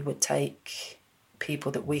partners, we would take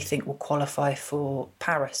people that we think will qualify for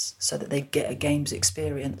Paris so that they get a games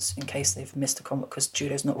experience in case they've missed a Commonwealth, because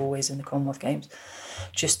judo's not always in the Commonwealth Games,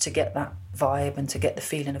 just to get that vibe and to get the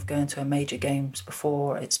feeling of going to a major games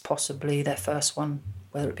before it's possibly their first one,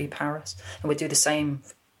 whether it be Paris. And we do the same,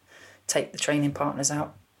 take the training partners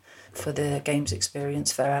out for the games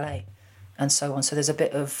experience for LA and so on. So there's a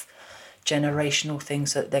bit of generational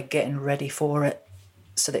things that they're getting ready for it,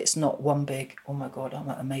 so that it's not one big, oh my God, I'm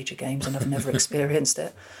at a major games and I've never experienced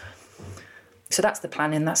it. So that's the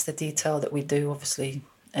planning, that's the detail that we do. Obviously,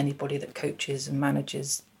 anybody that coaches and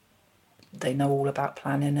manages, they know all about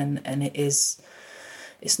planning, and it's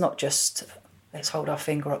not just, let's hold our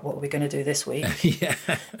finger up, what are we going to do this week? Yeah.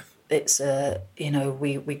 It's,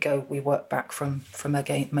 we work back from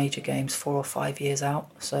major games 4 or 5 years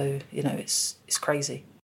out. So, it's crazy.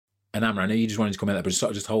 And Amra, I know you just wanted to comment there,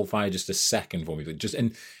 but just hold fire just a second for me. But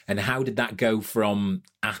and how did that go from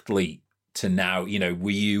athlete to now? Were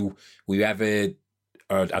you ever,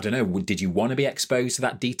 or I don't know, did you want to be exposed to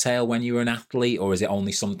that detail when you were an athlete, or is it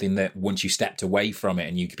only something that once you stepped away from it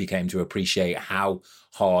and you became to appreciate how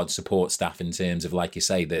hard support staff in terms of, like you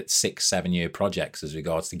say, that 6-7 year projects as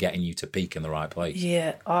regards to getting you to peak in the right place?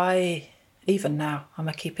 Yeah, even now, I'm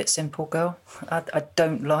a keep it simple girl. I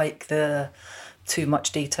don't like the too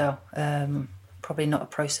much detail. Probably not a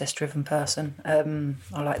process-driven person.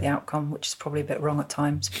 I like the outcome, which is probably a bit wrong at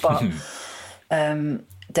times. But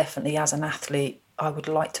definitely as an athlete, I would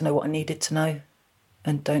like to know what I needed to know,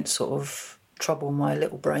 and don't sort of trouble my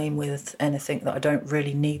little brain with anything that I don't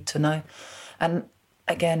really need to know. And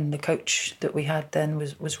again, the coach that we had then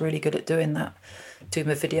was really good at doing that, doing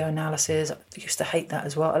the video analysis. I used to hate that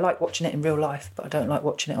as well. I like watching it in real life, but I don't like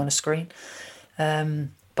watching it on a screen.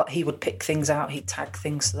 But he would pick things out, he'd tag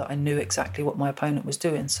things so that I knew exactly what my opponent was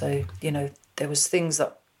doing. So, there was things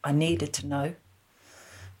that I needed to know,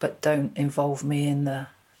 but don't involve me in the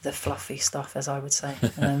fluffy stuff, as I would say.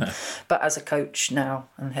 But as a coach now,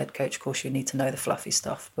 and head coach, of course, you need to know the fluffy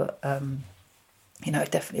stuff. But,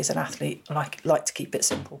 definitely as an athlete, I like to keep it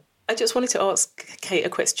simple. I just wanted to ask Kate a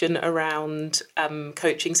question around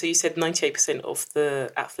coaching. So you said 98% of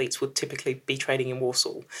the athletes would typically be training in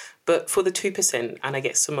Walsall. But for the 2%, and I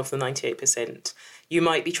guess some of the 98%, you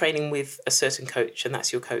might be training with a certain coach, and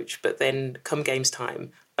that's your coach. But then come games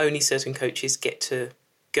time, only certain coaches get to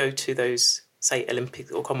go to those, say,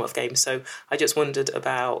 Olympic or Commonwealth Games. So I just wondered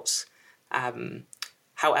about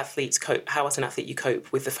how athletes cope, how as an athlete you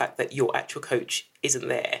cope with the fact that your actual coach isn't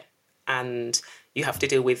there. And you have to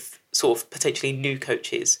deal with sort of potentially new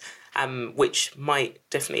coaches, which might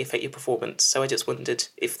definitely affect your performance. So I just wondered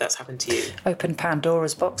if that's happened to you. Open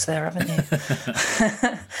Pandora's box there, haven't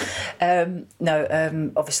you?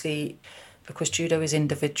 No, obviously, because judo is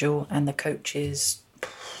individual and the coach is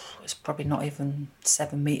probably not even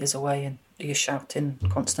 7 metres away and you're shouting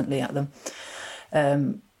constantly at them.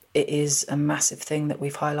 It is a massive thing that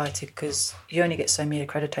we've highlighted because you only get so many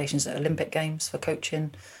accreditations at Olympic Games for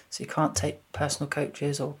coaching, so you can't take personal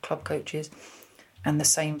coaches or club coaches. And the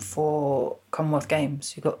same for Commonwealth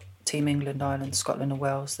Games. You've got Team England, Ireland, Scotland and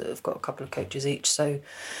Wales that have got a couple of coaches each. So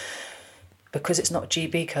because it's not a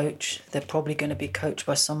GB coach, they're probably going to be coached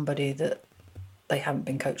by somebody that they haven't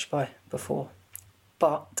been coached by before.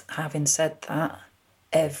 But having said that,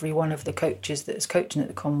 every one of the coaches that is coaching at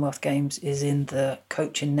the Commonwealth Games is in the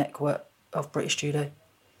coaching network of British Judo.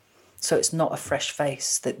 So it's not a fresh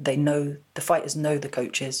face that they know. The fighters know the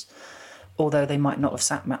coaches, although they might not have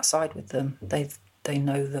sat mat side with them. They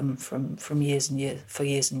know them from years and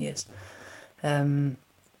years. And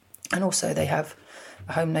also they have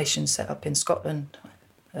a home nation set up in Scotland,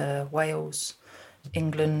 Wales,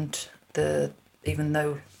 England. Even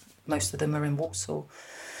though most of them are in Walsall,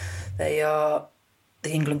 the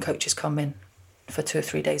England coaches come in for 2 or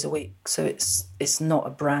 3 days a week. So it's not a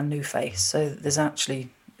brand new face. So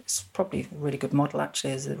it's probably a really good model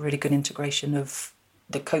actually. There's a really good integration of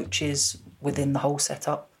the coaches within the whole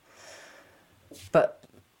setup. But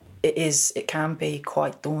it can be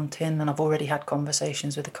quite daunting, and I've already had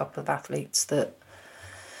conversations with a couple of athletes that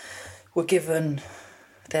were given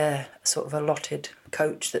their sort of allotted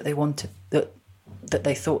coach that they wanted, that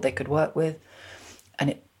they thought they could work with,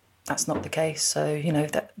 and that's not the case. So,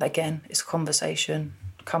 that again, it's a conversation.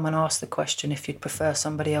 Come and ask the question if you'd prefer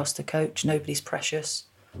somebody else to coach. Nobody's precious.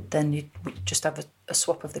 Then we just have a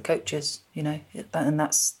swap of the coaches, and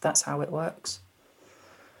that's how it works.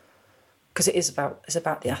 Because it's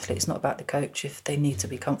about the athlete, it's not about the coach. If they need to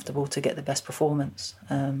be comfortable to get the best performance,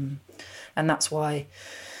 and that's why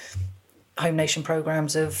home nation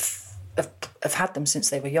programs have had them since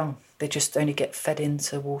they were young. They just only get fed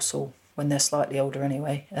into Walsall when they're slightly older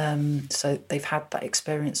anyway. So they've had that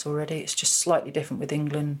experience already. It's just slightly different with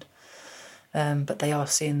England, but they are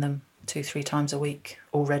seeing them 2-3 times a week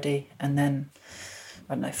already. And then,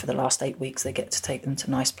 I don't know, for the last 8 weeks, they get to take them to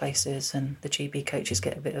nice places, and the GB coaches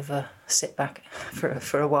get a bit of a sit back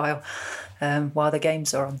for a while the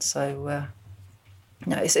games are on. So,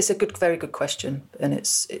 no, it's a very good question, and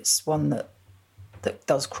it's one that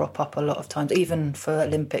does crop up a lot of times, even for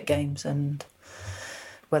Olympic Games, and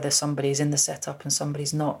whether somebody's in the setup and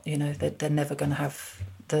somebody's not, they're never going to have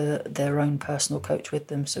their own personal coach with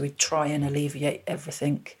them. So we try and alleviate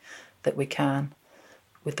everything that we can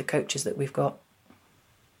with the coaches that we've got.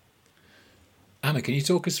 Anna, can you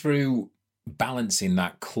talk us through balancing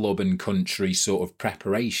that club and country sort of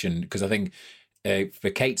preparation? Because I think for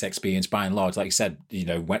Kate's experience, by and large, like you said,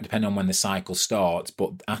 depending on when the cycle starts,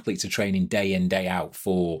 but athletes are training day in, day out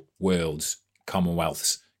for Worlds,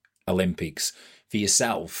 Commonwealths, Olympics. For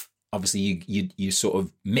yourself, obviously you sort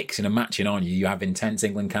of mixing and matching, aren't you? You have intense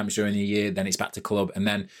England camps during the year, then it's back to club, and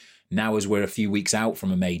then now as we're a few weeks out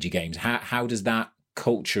from a major games, how does that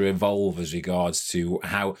culture evolve as regards to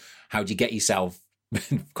how do you get yourself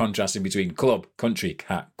contrasting between club, country,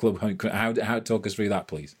 club, how talk us through that,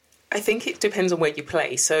 please? I think it depends on where you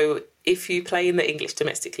play. So if you play in the English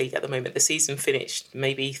Domestic League at the moment, the season finished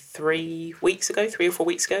maybe 3 or 4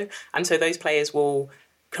 weeks ago. And so those players will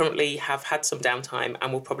currently have had some downtime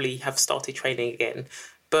and will probably have started training again.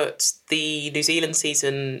 But the New Zealand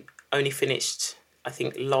season only finished, I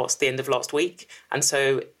think, the end of last week. And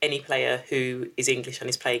so any player who is English and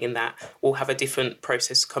is playing in that will have a different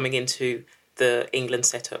process coming into the England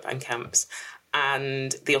setup and camps.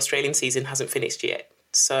 And the Australian season hasn't finished yet.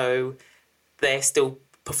 So they're still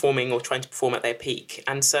performing or trying to perform at their peak.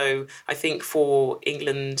 And so I think for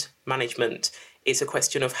England management, it's a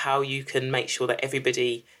question of how you can make sure that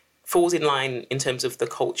everybody falls in line in terms of the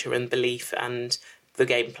culture and belief and the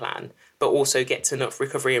game plan, but also gets enough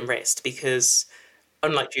recovery and rest, because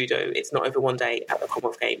unlike judo, it's not over one day at the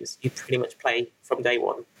Commonwealth Games. You pretty much play from day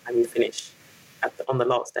one and you finish on the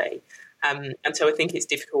last day. And so I think it's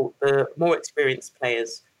difficult. The more experienced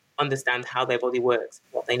players understand how their body works,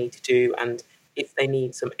 what they need to do, and if they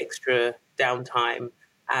need some extra downtime.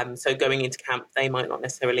 So going into camp, they might not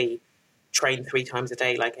necessarily train 3 times a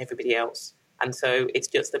day like everybody else. And so it's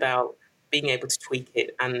just about being able to tweak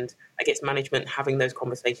it. And I guess management having those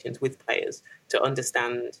conversations with players to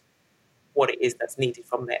understand what it is that's needed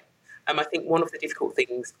from them. I think one of the difficult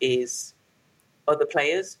things is other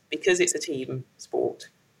players, because it's a team sport,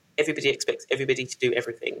 everybody expects everybody to do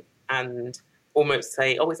everything. And almost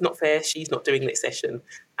say, oh, it's not fair, she's not doing this session.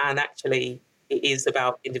 And actually, it is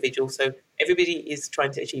about individuals. So everybody is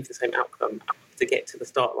trying to achieve the same outcome to get to the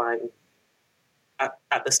start line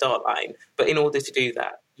at the start line. But in order to do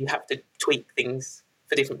that, you have to tweak things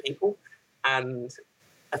for different people. And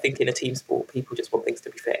I think in a team sport, people just want things to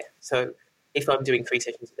be fair. So if I'm doing 3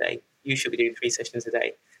 sessions a day, you should be doing 3 sessions a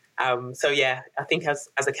day. So yeah, I think as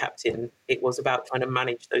a captain, it was about trying to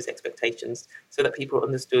manage those expectations so that people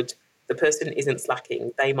understood the person isn't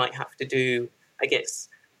slacking. They might have to do, I guess,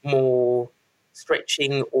 more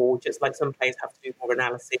stretching, or just like some players have to do more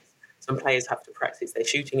analysis. Some players have to practice their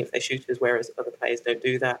shooting if they're shooters, whereas other players don't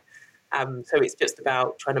do that. So it's just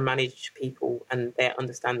about trying to manage people and their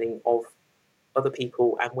understanding of other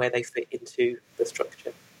people and where they fit into the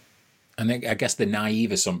structure. And I guess the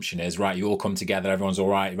naive assumption is, right, you all come together, everyone's all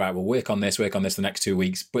right, we'll work on this the next 2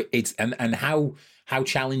 weeks. But it's, and how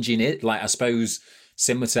challenging it, like, I suppose,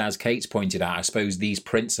 similar to as Kate's pointed out, I suppose these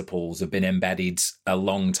principles have been embedded a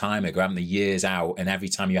long time ago, haven't they, years out, and every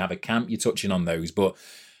time you have a camp, you're touching on those. But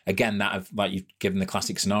again, like you've given the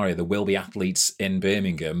classic scenario, there will be athletes in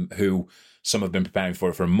Birmingham who some have been preparing for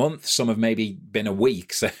it for a month, some have maybe been a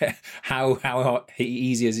week. So how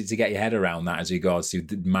easy is it to get your head around that as regards to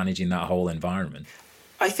managing that whole environment?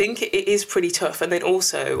 I think it is pretty tough. And then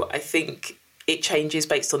also, I think it changes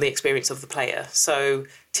based on the experience of the player. So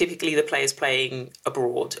typically the players playing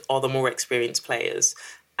abroad are the more experienced players.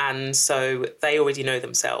 And so they already know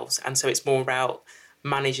themselves. And so it's more about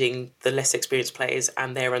managing the less experienced players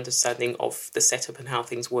and their understanding of the setup and how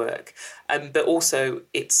things work. But also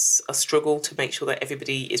it's a struggle to make sure that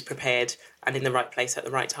everybody is prepared and in the right place at the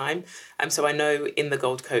right time. So I know in the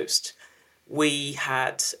Gold Coast, we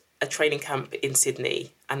had a training camp in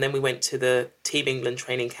Sydney, and then we went to the Team England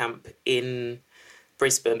training camp in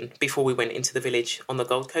Brisbane before we went into the village on the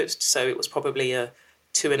Gold Coast. So it was probably a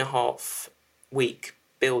 2.5 week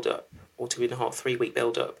build-up, or 2.5, 3 week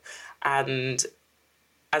build-up. And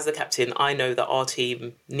as the captain, I know that our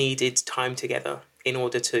team needed time together in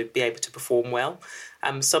order to be able to perform well.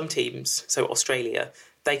 Some teams, so Australia,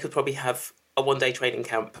 they could probably have a 1-day training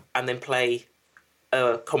camp and then play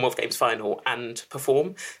a Commonwealth Games final and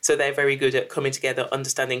perform. So they're very good at coming together,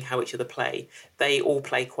 understanding how each other play. They all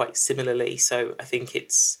play quite similarly, so I think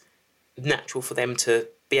it's natural for them to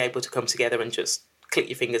be able to come together and just click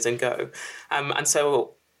your fingers and go. And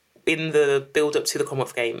so in the build-up to the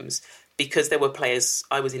Commonwealth Games, because there were players,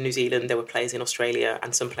 I was in New Zealand, there were players in Australia,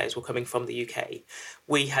 and some players were coming from the UK,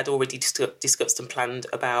 we had already discussed and planned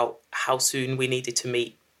about how soon we needed to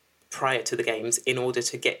meet prior to the Games in order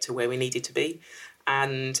to get to where we needed to be.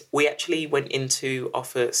 And we actually went into our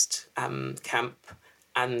first camp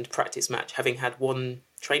and practice match having had 1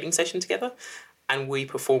 training session together, and we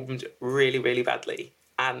performed really, really badly.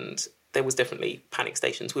 And there was definitely panic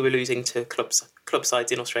stations. We were losing to club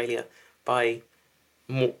sides in Australia by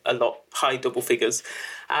a lot, high double figures.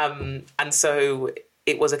 And so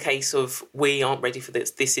it was a case of, we aren't ready for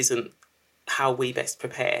this. This isn't how we best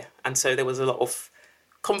prepare. And so there was a lot of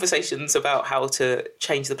conversations about how to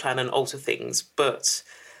change the plan and alter things. But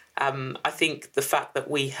I think the fact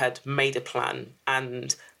that we had made a plan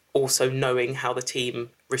and also knowing how the team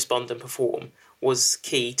respond and perform was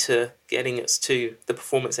key to getting us to the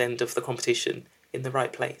performance end of the competition in the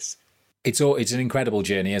right place. It's an incredible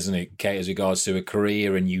journey, isn't it, Kate, as regards to a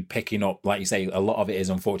career, and you picking up, like you say, a lot of it is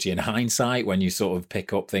unfortunately in hindsight when you sort of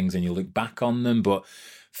pick up things and you look back on them. But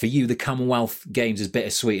for you, the Commonwealth Games is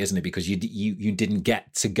bittersweet, isn't it? Because you didn't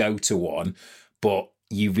get to go to one, but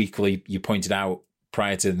you pointed out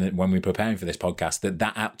prior to when we were preparing for this podcast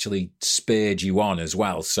that actually spurred you on as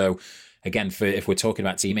well. So again, if we're talking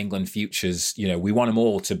about Team England futures, we want them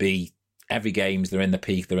all to be every Games, they're in the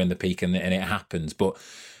peak, and it happens. But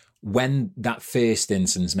when that first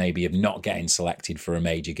instance maybe of not getting selected for a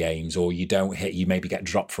major Games, or you maybe get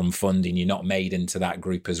dropped from funding, you're not made into that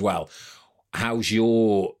group as well. How's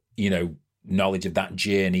your, knowledge of that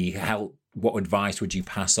journey? What advice would you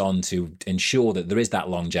pass on to ensure that there is that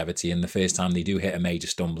longevity, and the first time they do hit a major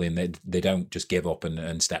stumbling, they don't just give up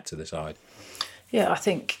and step to the side? Yeah, I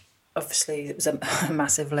think obviously it was a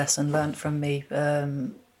massive lesson learned from me.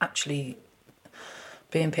 Actually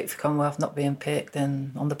being picked for Commonwealth, not being picked,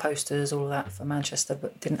 and on the posters, all of that for Manchester,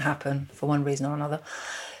 but didn't happen for one reason or another.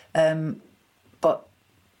 But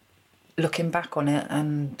looking back on it,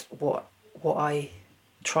 and what I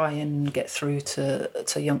try and get through to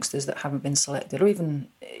youngsters that haven't been selected, or even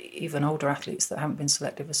older athletes that haven't been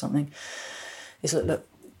selected for something, is that, look,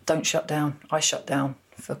 don't shut down. I shut down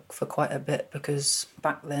for quite a bit, because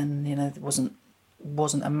back then, there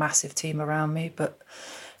wasn't a massive team around me, but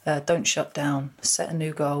don't shut down, set a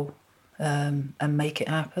new goal, and make it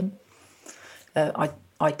happen.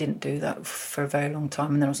 I didn't do that for a very long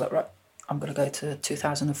time, and then I was like, right, I'm going to go to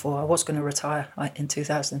 2004. I was going to retire in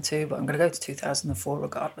 2002, but I'm going to go to 2004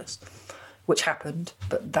 regardless, which happened.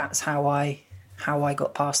 But that's how I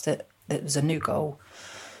got past it. It was a new goal,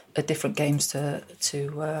 different games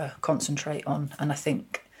to concentrate on, and I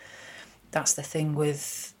think that's the thing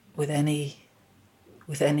with any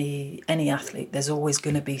athlete. There's always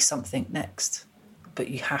going to be something next, but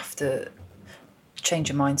you have to change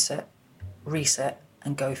your mindset, reset,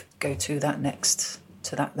 and go to that next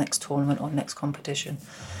tournament or next competition.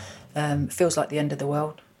 It feels like the end of the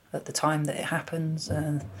world at the time that it happens,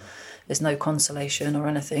 and there's no consolation or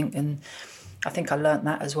anything. And I think I learnt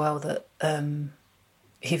that as well, that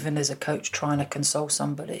even as a coach trying to console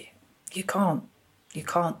somebody, you can't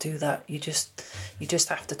do that. You just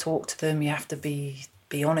have to talk to them. You have to be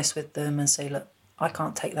honest with them and say, look, I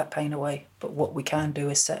can't take that pain away, but what we can do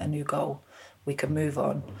is set a new goal. We can move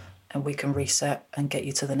on and we can reset and get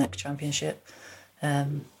you to the next championship.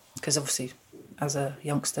 Because obviously, as a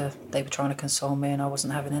youngster, they were trying to console me and I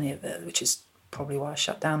wasn't having any of it, which is probably why I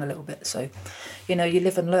shut down a little bit. So, you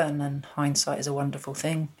live and learn, and hindsight is a wonderful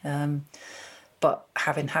thing. But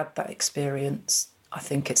having had that experience, I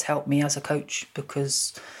think it's helped me as a coach,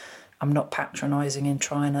 because I'm not patronising in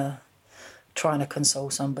trying to console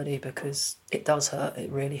somebody, because it does hurt.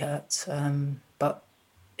 It really hurts. But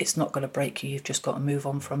it's not going to break you. You've just got to move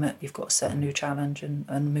on from it. You've got to set a new challenge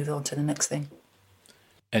and move on to the next thing.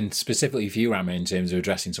 And specifically for you, Amma, in terms of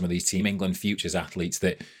addressing some of these Team England Futures athletes,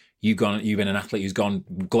 that you've been an athlete who's gone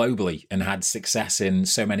globally and had success in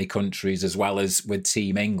so many countries as well as with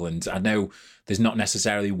Team England. I know there's not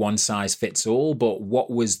necessarily one size fits all, but what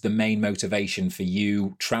was the main motivation for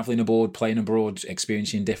you travelling abroad, playing abroad,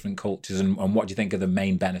 experiencing different cultures, and what do you think are the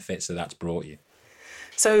main benefits that that's brought you?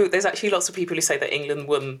 So there's actually lots of people who say that England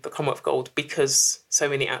won the Commonwealth Gold because so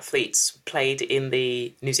many athletes played in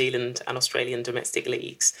the New Zealand and Australian domestic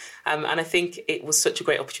leagues. And I think it was such a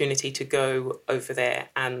great opportunity to go over there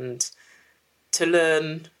and to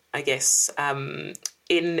learn, I guess. In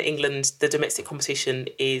England, the domestic competition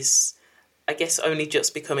is, I guess, only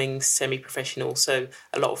just becoming semi-professional. So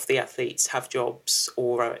a lot of the athletes have jobs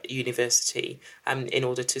or are at university in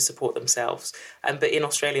order to support themselves. But in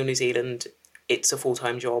Australia and New Zealand, it's a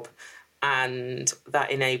full-time job, and that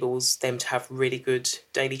enables them to have really good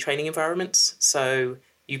daily training environments. So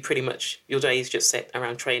you pretty much, your day is just set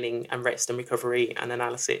around training and rest and recovery and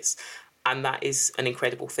analysis. And that is an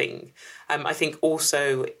incredible thing. I think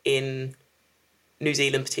also in New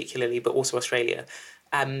Zealand particularly, but also Australia,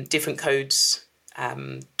 different codes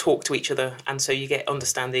talk to each other. And so you get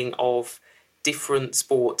understanding of different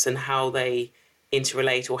sports and how they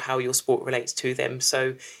interrelate or how your sport relates to them.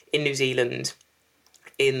 So in New Zealand,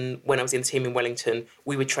 when I was in the team in Wellington,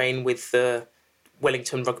 we would train with the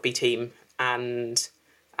Wellington rugby team and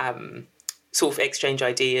sort of exchange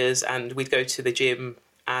ideas, and we'd go to the gym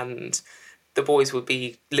and the boys would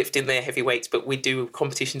be lifting their heavy weights, but we'd do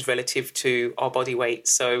competitions relative to our body weight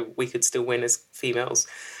so we could still win as females.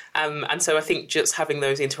 And so I think just having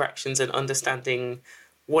those interactions and understanding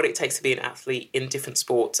what it takes to be an athlete in different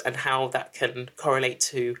sports and how that can correlate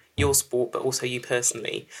to your sport, but also you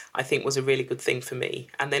personally, I think was a really good thing for me.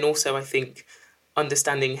 And then also I think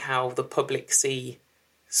understanding how the public see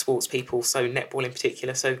sports people, so netball in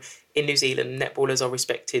particular. So in New Zealand, netballers are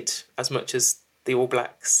respected as much as the All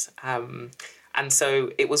Blacks. And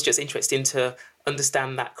so it was just interesting to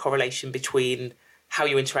understand that correlation between how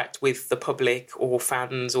you interact with the public or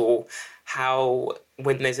fans, or how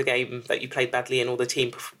when there's a game that you played badly in or the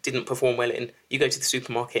team didn't perform well in, you go to the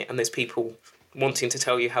supermarket and there's people wanting to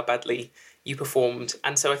tell you how badly you performed.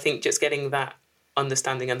 And so I think just getting that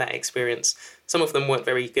understanding and that experience, some of them weren't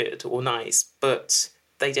very good or nice, but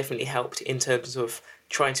they definitely helped in terms of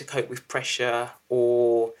trying to cope with pressure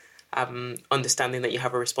or understanding that you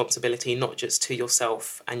have a responsibility not just to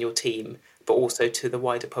yourself and your team, but also to the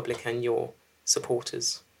wider public and your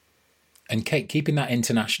supporters. And Kate, keeping that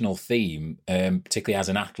international theme, particularly as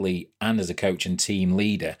an athlete and as a coach and team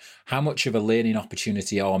leader, how much of a learning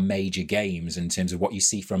opportunity are major games in terms of what you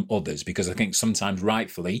see from others? Because I think sometimes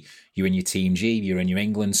rightfully, you're in your Team G, you're in your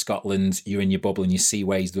England, Scotland, you're in your bubble and you see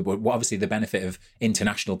ways that, what obviously the benefit of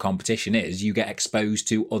international competition is you get exposed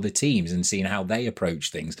to other teams and seeing how they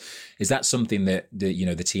approach things. Is that something that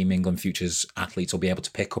the Team England Futures athletes will be able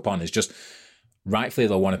to pick up on, is just rightfully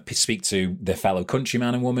they'll want to speak to their fellow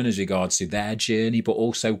countryman and woman as regards to their journey, but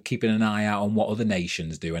also keeping an eye out on what other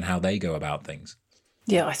nations do and how they go about things?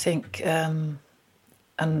 Yeah, I think, and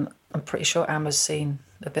I'm pretty sure Amma's seen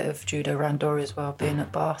a bit of judo randori as well, being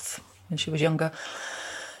at Bath when she was younger.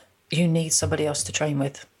 You need somebody else to train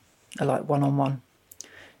with, like one-on-one.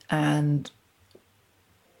 And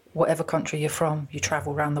whatever country you're from, you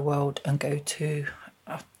travel around the world and go to,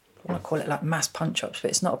 I want to call it like mass punch-ups,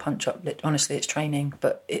 but it's not a punch-up. Honestly, it's training,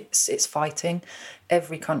 but it's fighting.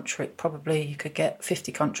 Every country, probably you could get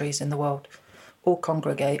 50 countries in the world, all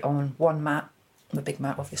congregate on one mat, the big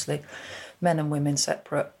mat obviously, men and women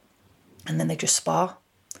separate, and then they just spar.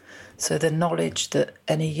 So the knowledge that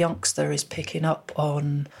any youngster is picking up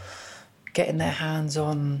on getting their hands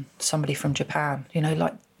on somebody from Japan,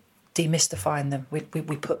 like demystifying them. We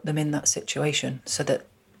put them in that situation so that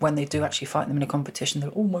when they do actually fight them in a competition, they're,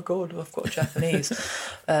 oh my God, I've got a Japanese.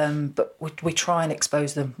 But we try and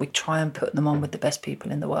expose them. We try and put them on with the best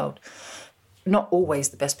people in the world. Not always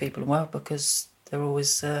the best people in the world, because they're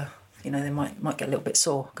always, they might get a little bit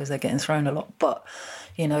sore because they're getting thrown a lot. But,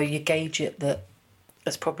 you gauge it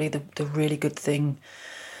that's probably the really good thing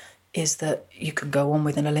is that you could go on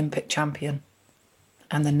with an Olympic champion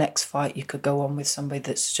and the next fight you could go on with somebody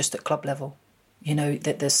that's just at club level.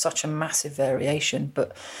 That there's such a massive variation,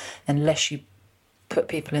 but unless you put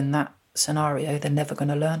people in that scenario, they're never going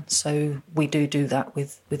to learn. So we do that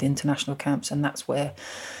with international camps, and that's where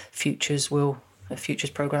Futures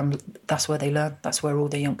program, that's where they learn. That's where all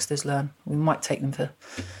the youngsters learn. We might take them for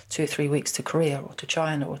 2 or 3 weeks to Korea or to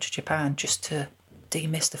China or to Japan just to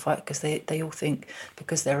demystify it, because they all think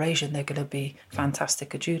because they're Asian they're going to be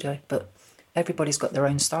fantastic at judo, but everybody's got their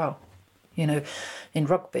own style. In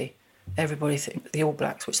rugby, everybody thinks the All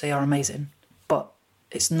Blacks, which they are amazing, but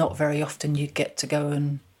it's not very often you get to go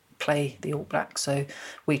and play the All Blacks. So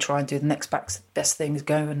we try and do the next best thing is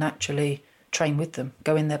go and actually train with them,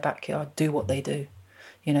 go in their backyard, do what they do.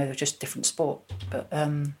 They're just different sport, but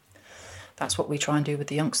that's what we try and do with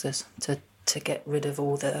the youngsters to get rid of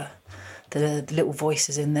all the little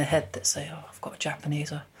voices in their head that say, oh, I've got a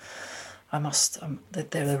Japanese, I must,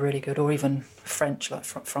 they're really good, or even French, like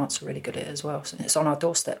France are really good at it as well. So it's on our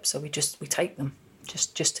doorstep, so we take them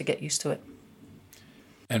just to get used to it.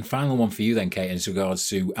 And final one for you then, Kate, as regards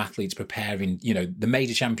to athletes preparing, the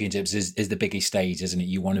major championships is the biggest stage, isn't it?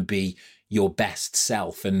 You want to be your best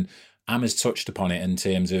self. And Emma's touched upon it in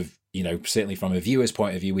terms of, certainly from a viewer's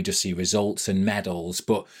point of view, we just see results and medals.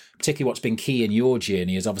 But particularly what's been key in your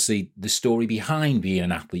journey is obviously the story behind being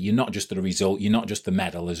an athlete. You're not just the result, you're not just the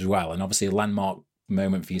medal as well. And obviously a landmark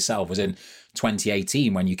moment for yourself was in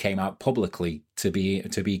 2018 when you came out publicly to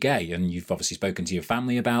be gay, and you've obviously spoken to your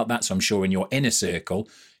family about that, so I'm sure in your inner circle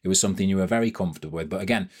it was something you were very comfortable with. But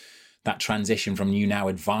again, that transition from you now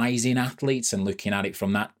advising athletes and looking at it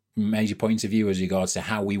from that major point of view as regards to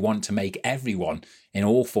how we want to make everyone in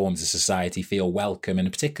all forms of society feel welcome,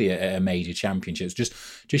 and particularly at a major championships, just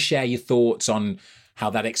share your thoughts on how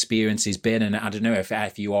that experience has been, and I don't know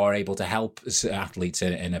if you are able to help athletes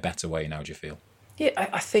in a better way now. Do you feel? Yeah,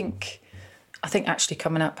 I think actually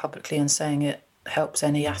coming out publicly and saying it helps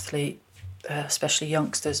any athlete, especially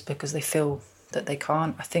youngsters, because they feel that they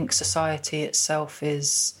can't. I think society itself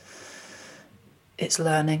it's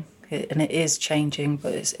learning, and it is changing,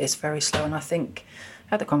 but it's very slow. And I think I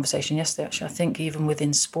had the conversation yesterday, actually. I think even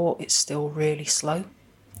within sport, it's still really slow,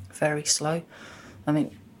 very slow. I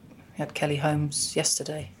mean, we had Kelly Holmes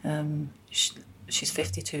yesterday. She's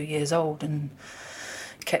 52 years old and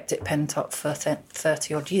kept it pent up for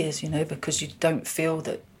 30 odd years, because you don't feel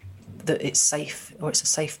that it's safe, or it's a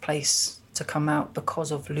safe place to come out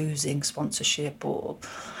because of losing sponsorship, or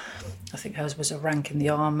I think hers was a rank in the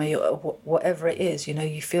army, or whatever it is.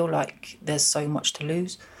 You feel like there's so much to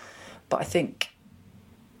lose. But I think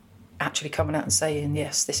actually coming out and saying,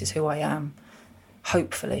 yes, this is who I am,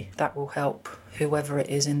 hopefully that will help whoever it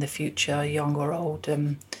is in the future, young or old,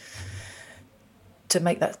 to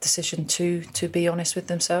make that decision to be honest with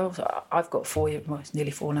themselves. I've got it's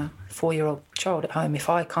nearly 4 now, 4-year-old child at home. If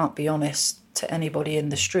I can't be honest to anybody in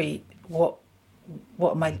the street, what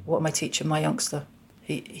am I teaching my youngster?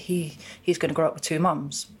 He's going to grow up with 2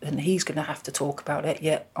 mums, and he's going to have to talk about it,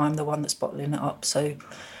 yet I'm the one that's bottling it up. So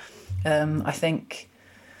I think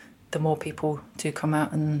the more people do come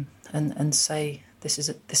out and say this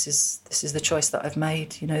is the choice that I've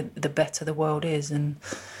made, the better the world is. And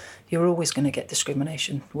you're always going to get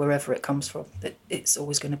discrimination wherever it comes from. It's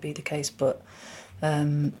always going to be the case. But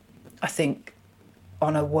I think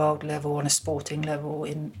on a world level, on a sporting level,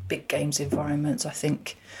 in big games environments, I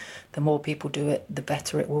think the more people do it, the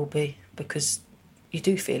better it will be, because you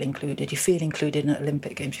do feel included. You feel included in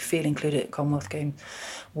Olympic Games. You feel included at Commonwealth Games.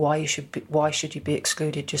 Why should you be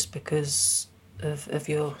excluded just because of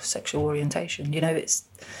your sexual orientation? It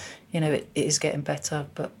is getting better,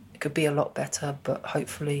 but it could be a lot better. But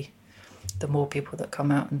hopefully, the more people that come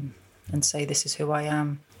out and say this is who I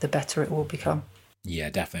am, the better it will become.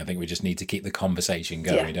 Yeah, definitely. I think we just need to keep the conversation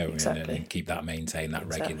going, don't we? Exactly. And keep that, maintain that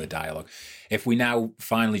regular dialogue. If we now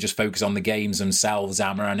finally just focus on the games themselves,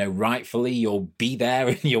 Amma, I know rightfully you'll be there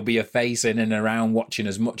and you'll be a face in and around watching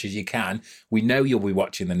as much as you can. We know you'll be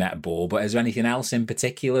watching the netball, but is there anything else in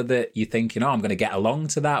particular that you're thinking, I'm going to get along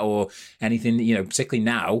to that, or anything, particularly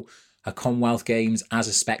now, a Commonwealth Games as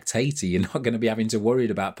a spectator, you're not going to be having to worry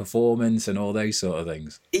about performance and all those sort of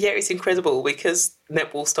things. Yeah, it's incredible because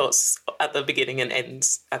netball starts at the beginning and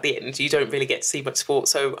ends at the end. You don't really get to see much sport,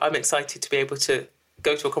 so I'm excited to be able to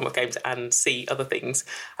go to a Commonwealth Games and see other things.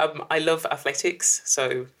 I love athletics,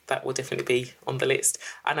 so that will definitely be on the list.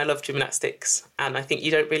 And I love gymnastics, and I think you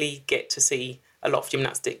don't really get to see a lot of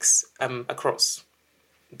gymnastics across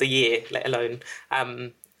the year, let alone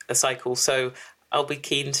a cycle. So I'll be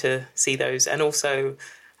keen to see those. And also,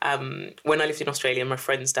 when I lived in Australia, my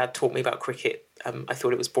friend's dad taught me about cricket. I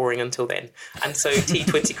thought it was boring until then. And so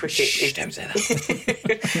T20 cricket Don't say that.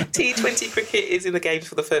 T20 cricket is in the games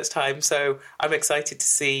for the first time. So I'm excited to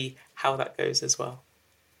see how that goes as well.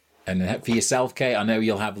 And for yourself, Kate, I know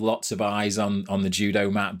you'll have lots of eyes on the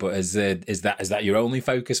judo mat, but is that your only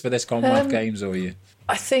focus for this Commonwealth Games, or are you?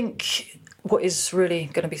 I think what is really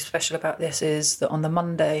going to be special about this is that on the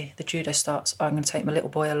Monday the judo starts, I'm going to take my little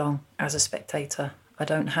boy along as a spectator. I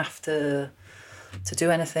don't have to do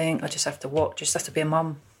anything. I just have to watch. Just have to be a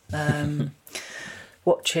mum,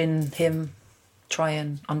 watching him try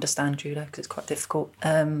and understand judo because it's quite difficult.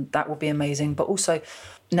 That will be amazing. But also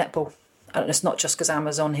netball. And it's not just because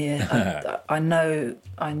Amma's on here. I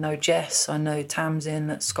know Jess. I know Tamsin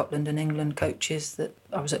at Scotland and England coaches. That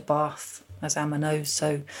I was at Bath, as Amma knows.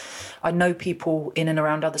 So I know people in and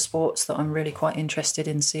around other sports that I'm really quite interested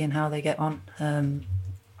in seeing how they get on.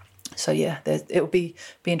 So yeah, it'll be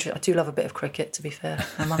interesting. I do love a bit of cricket, to be fair,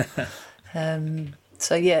 Amma.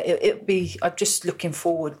 So yeah, it'll be. I'm just looking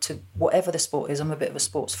forward to whatever the sport is. I'm a bit of a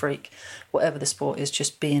sports freak. Whatever the sport is,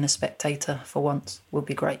 just being a spectator for once will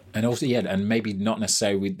be great. And also, yeah, and maybe not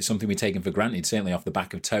necessarily something we've taken for granted. Certainly off the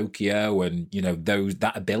back of Tokyo, and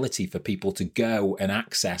that ability for people to go and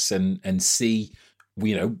access and see.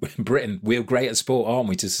 Britain, we're great at sport, aren't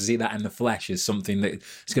we? To see that in the flesh is something that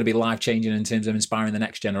is going to be life-changing in terms of inspiring the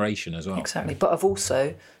next generation as well. Exactly. But I've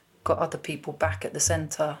also got other people back at the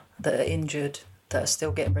centre that are injured, that are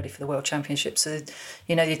still getting ready for the World Championship. So,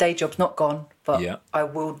 your day job's not gone, but yeah. I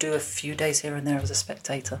will do a few days here and there as a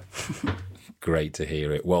spectator. Great to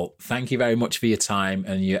hear it. Well, thank you very much for your time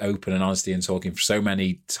and your open and honesty and talking for so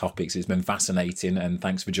many topics. It's been fascinating, and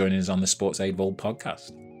thanks for joining us on the Sports Aid Vault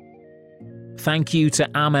podcast. Thank you to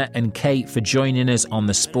Amma and Kate for joining us on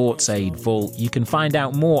the Sports Aid Vault. You can find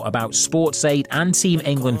out more about Sports Aid and Team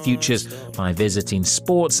England futures by visiting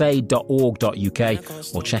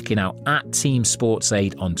sportsaid.org.uk or checking out @Team Sports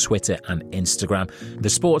Aid on Twitter and Instagram. The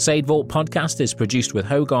Sports Aid Vault podcast is produced with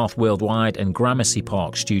Hogarth Worldwide and Gramercy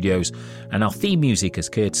Park Studios, and our theme music is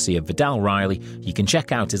courtesy of Vidal Riley. You can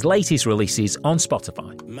check out his latest releases on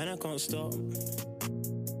Spotify. Man, I can't stop.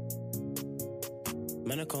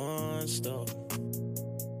 Man, I can't stop.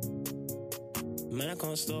 Man, I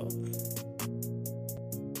can't stop.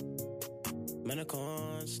 Man, I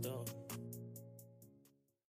can't stop.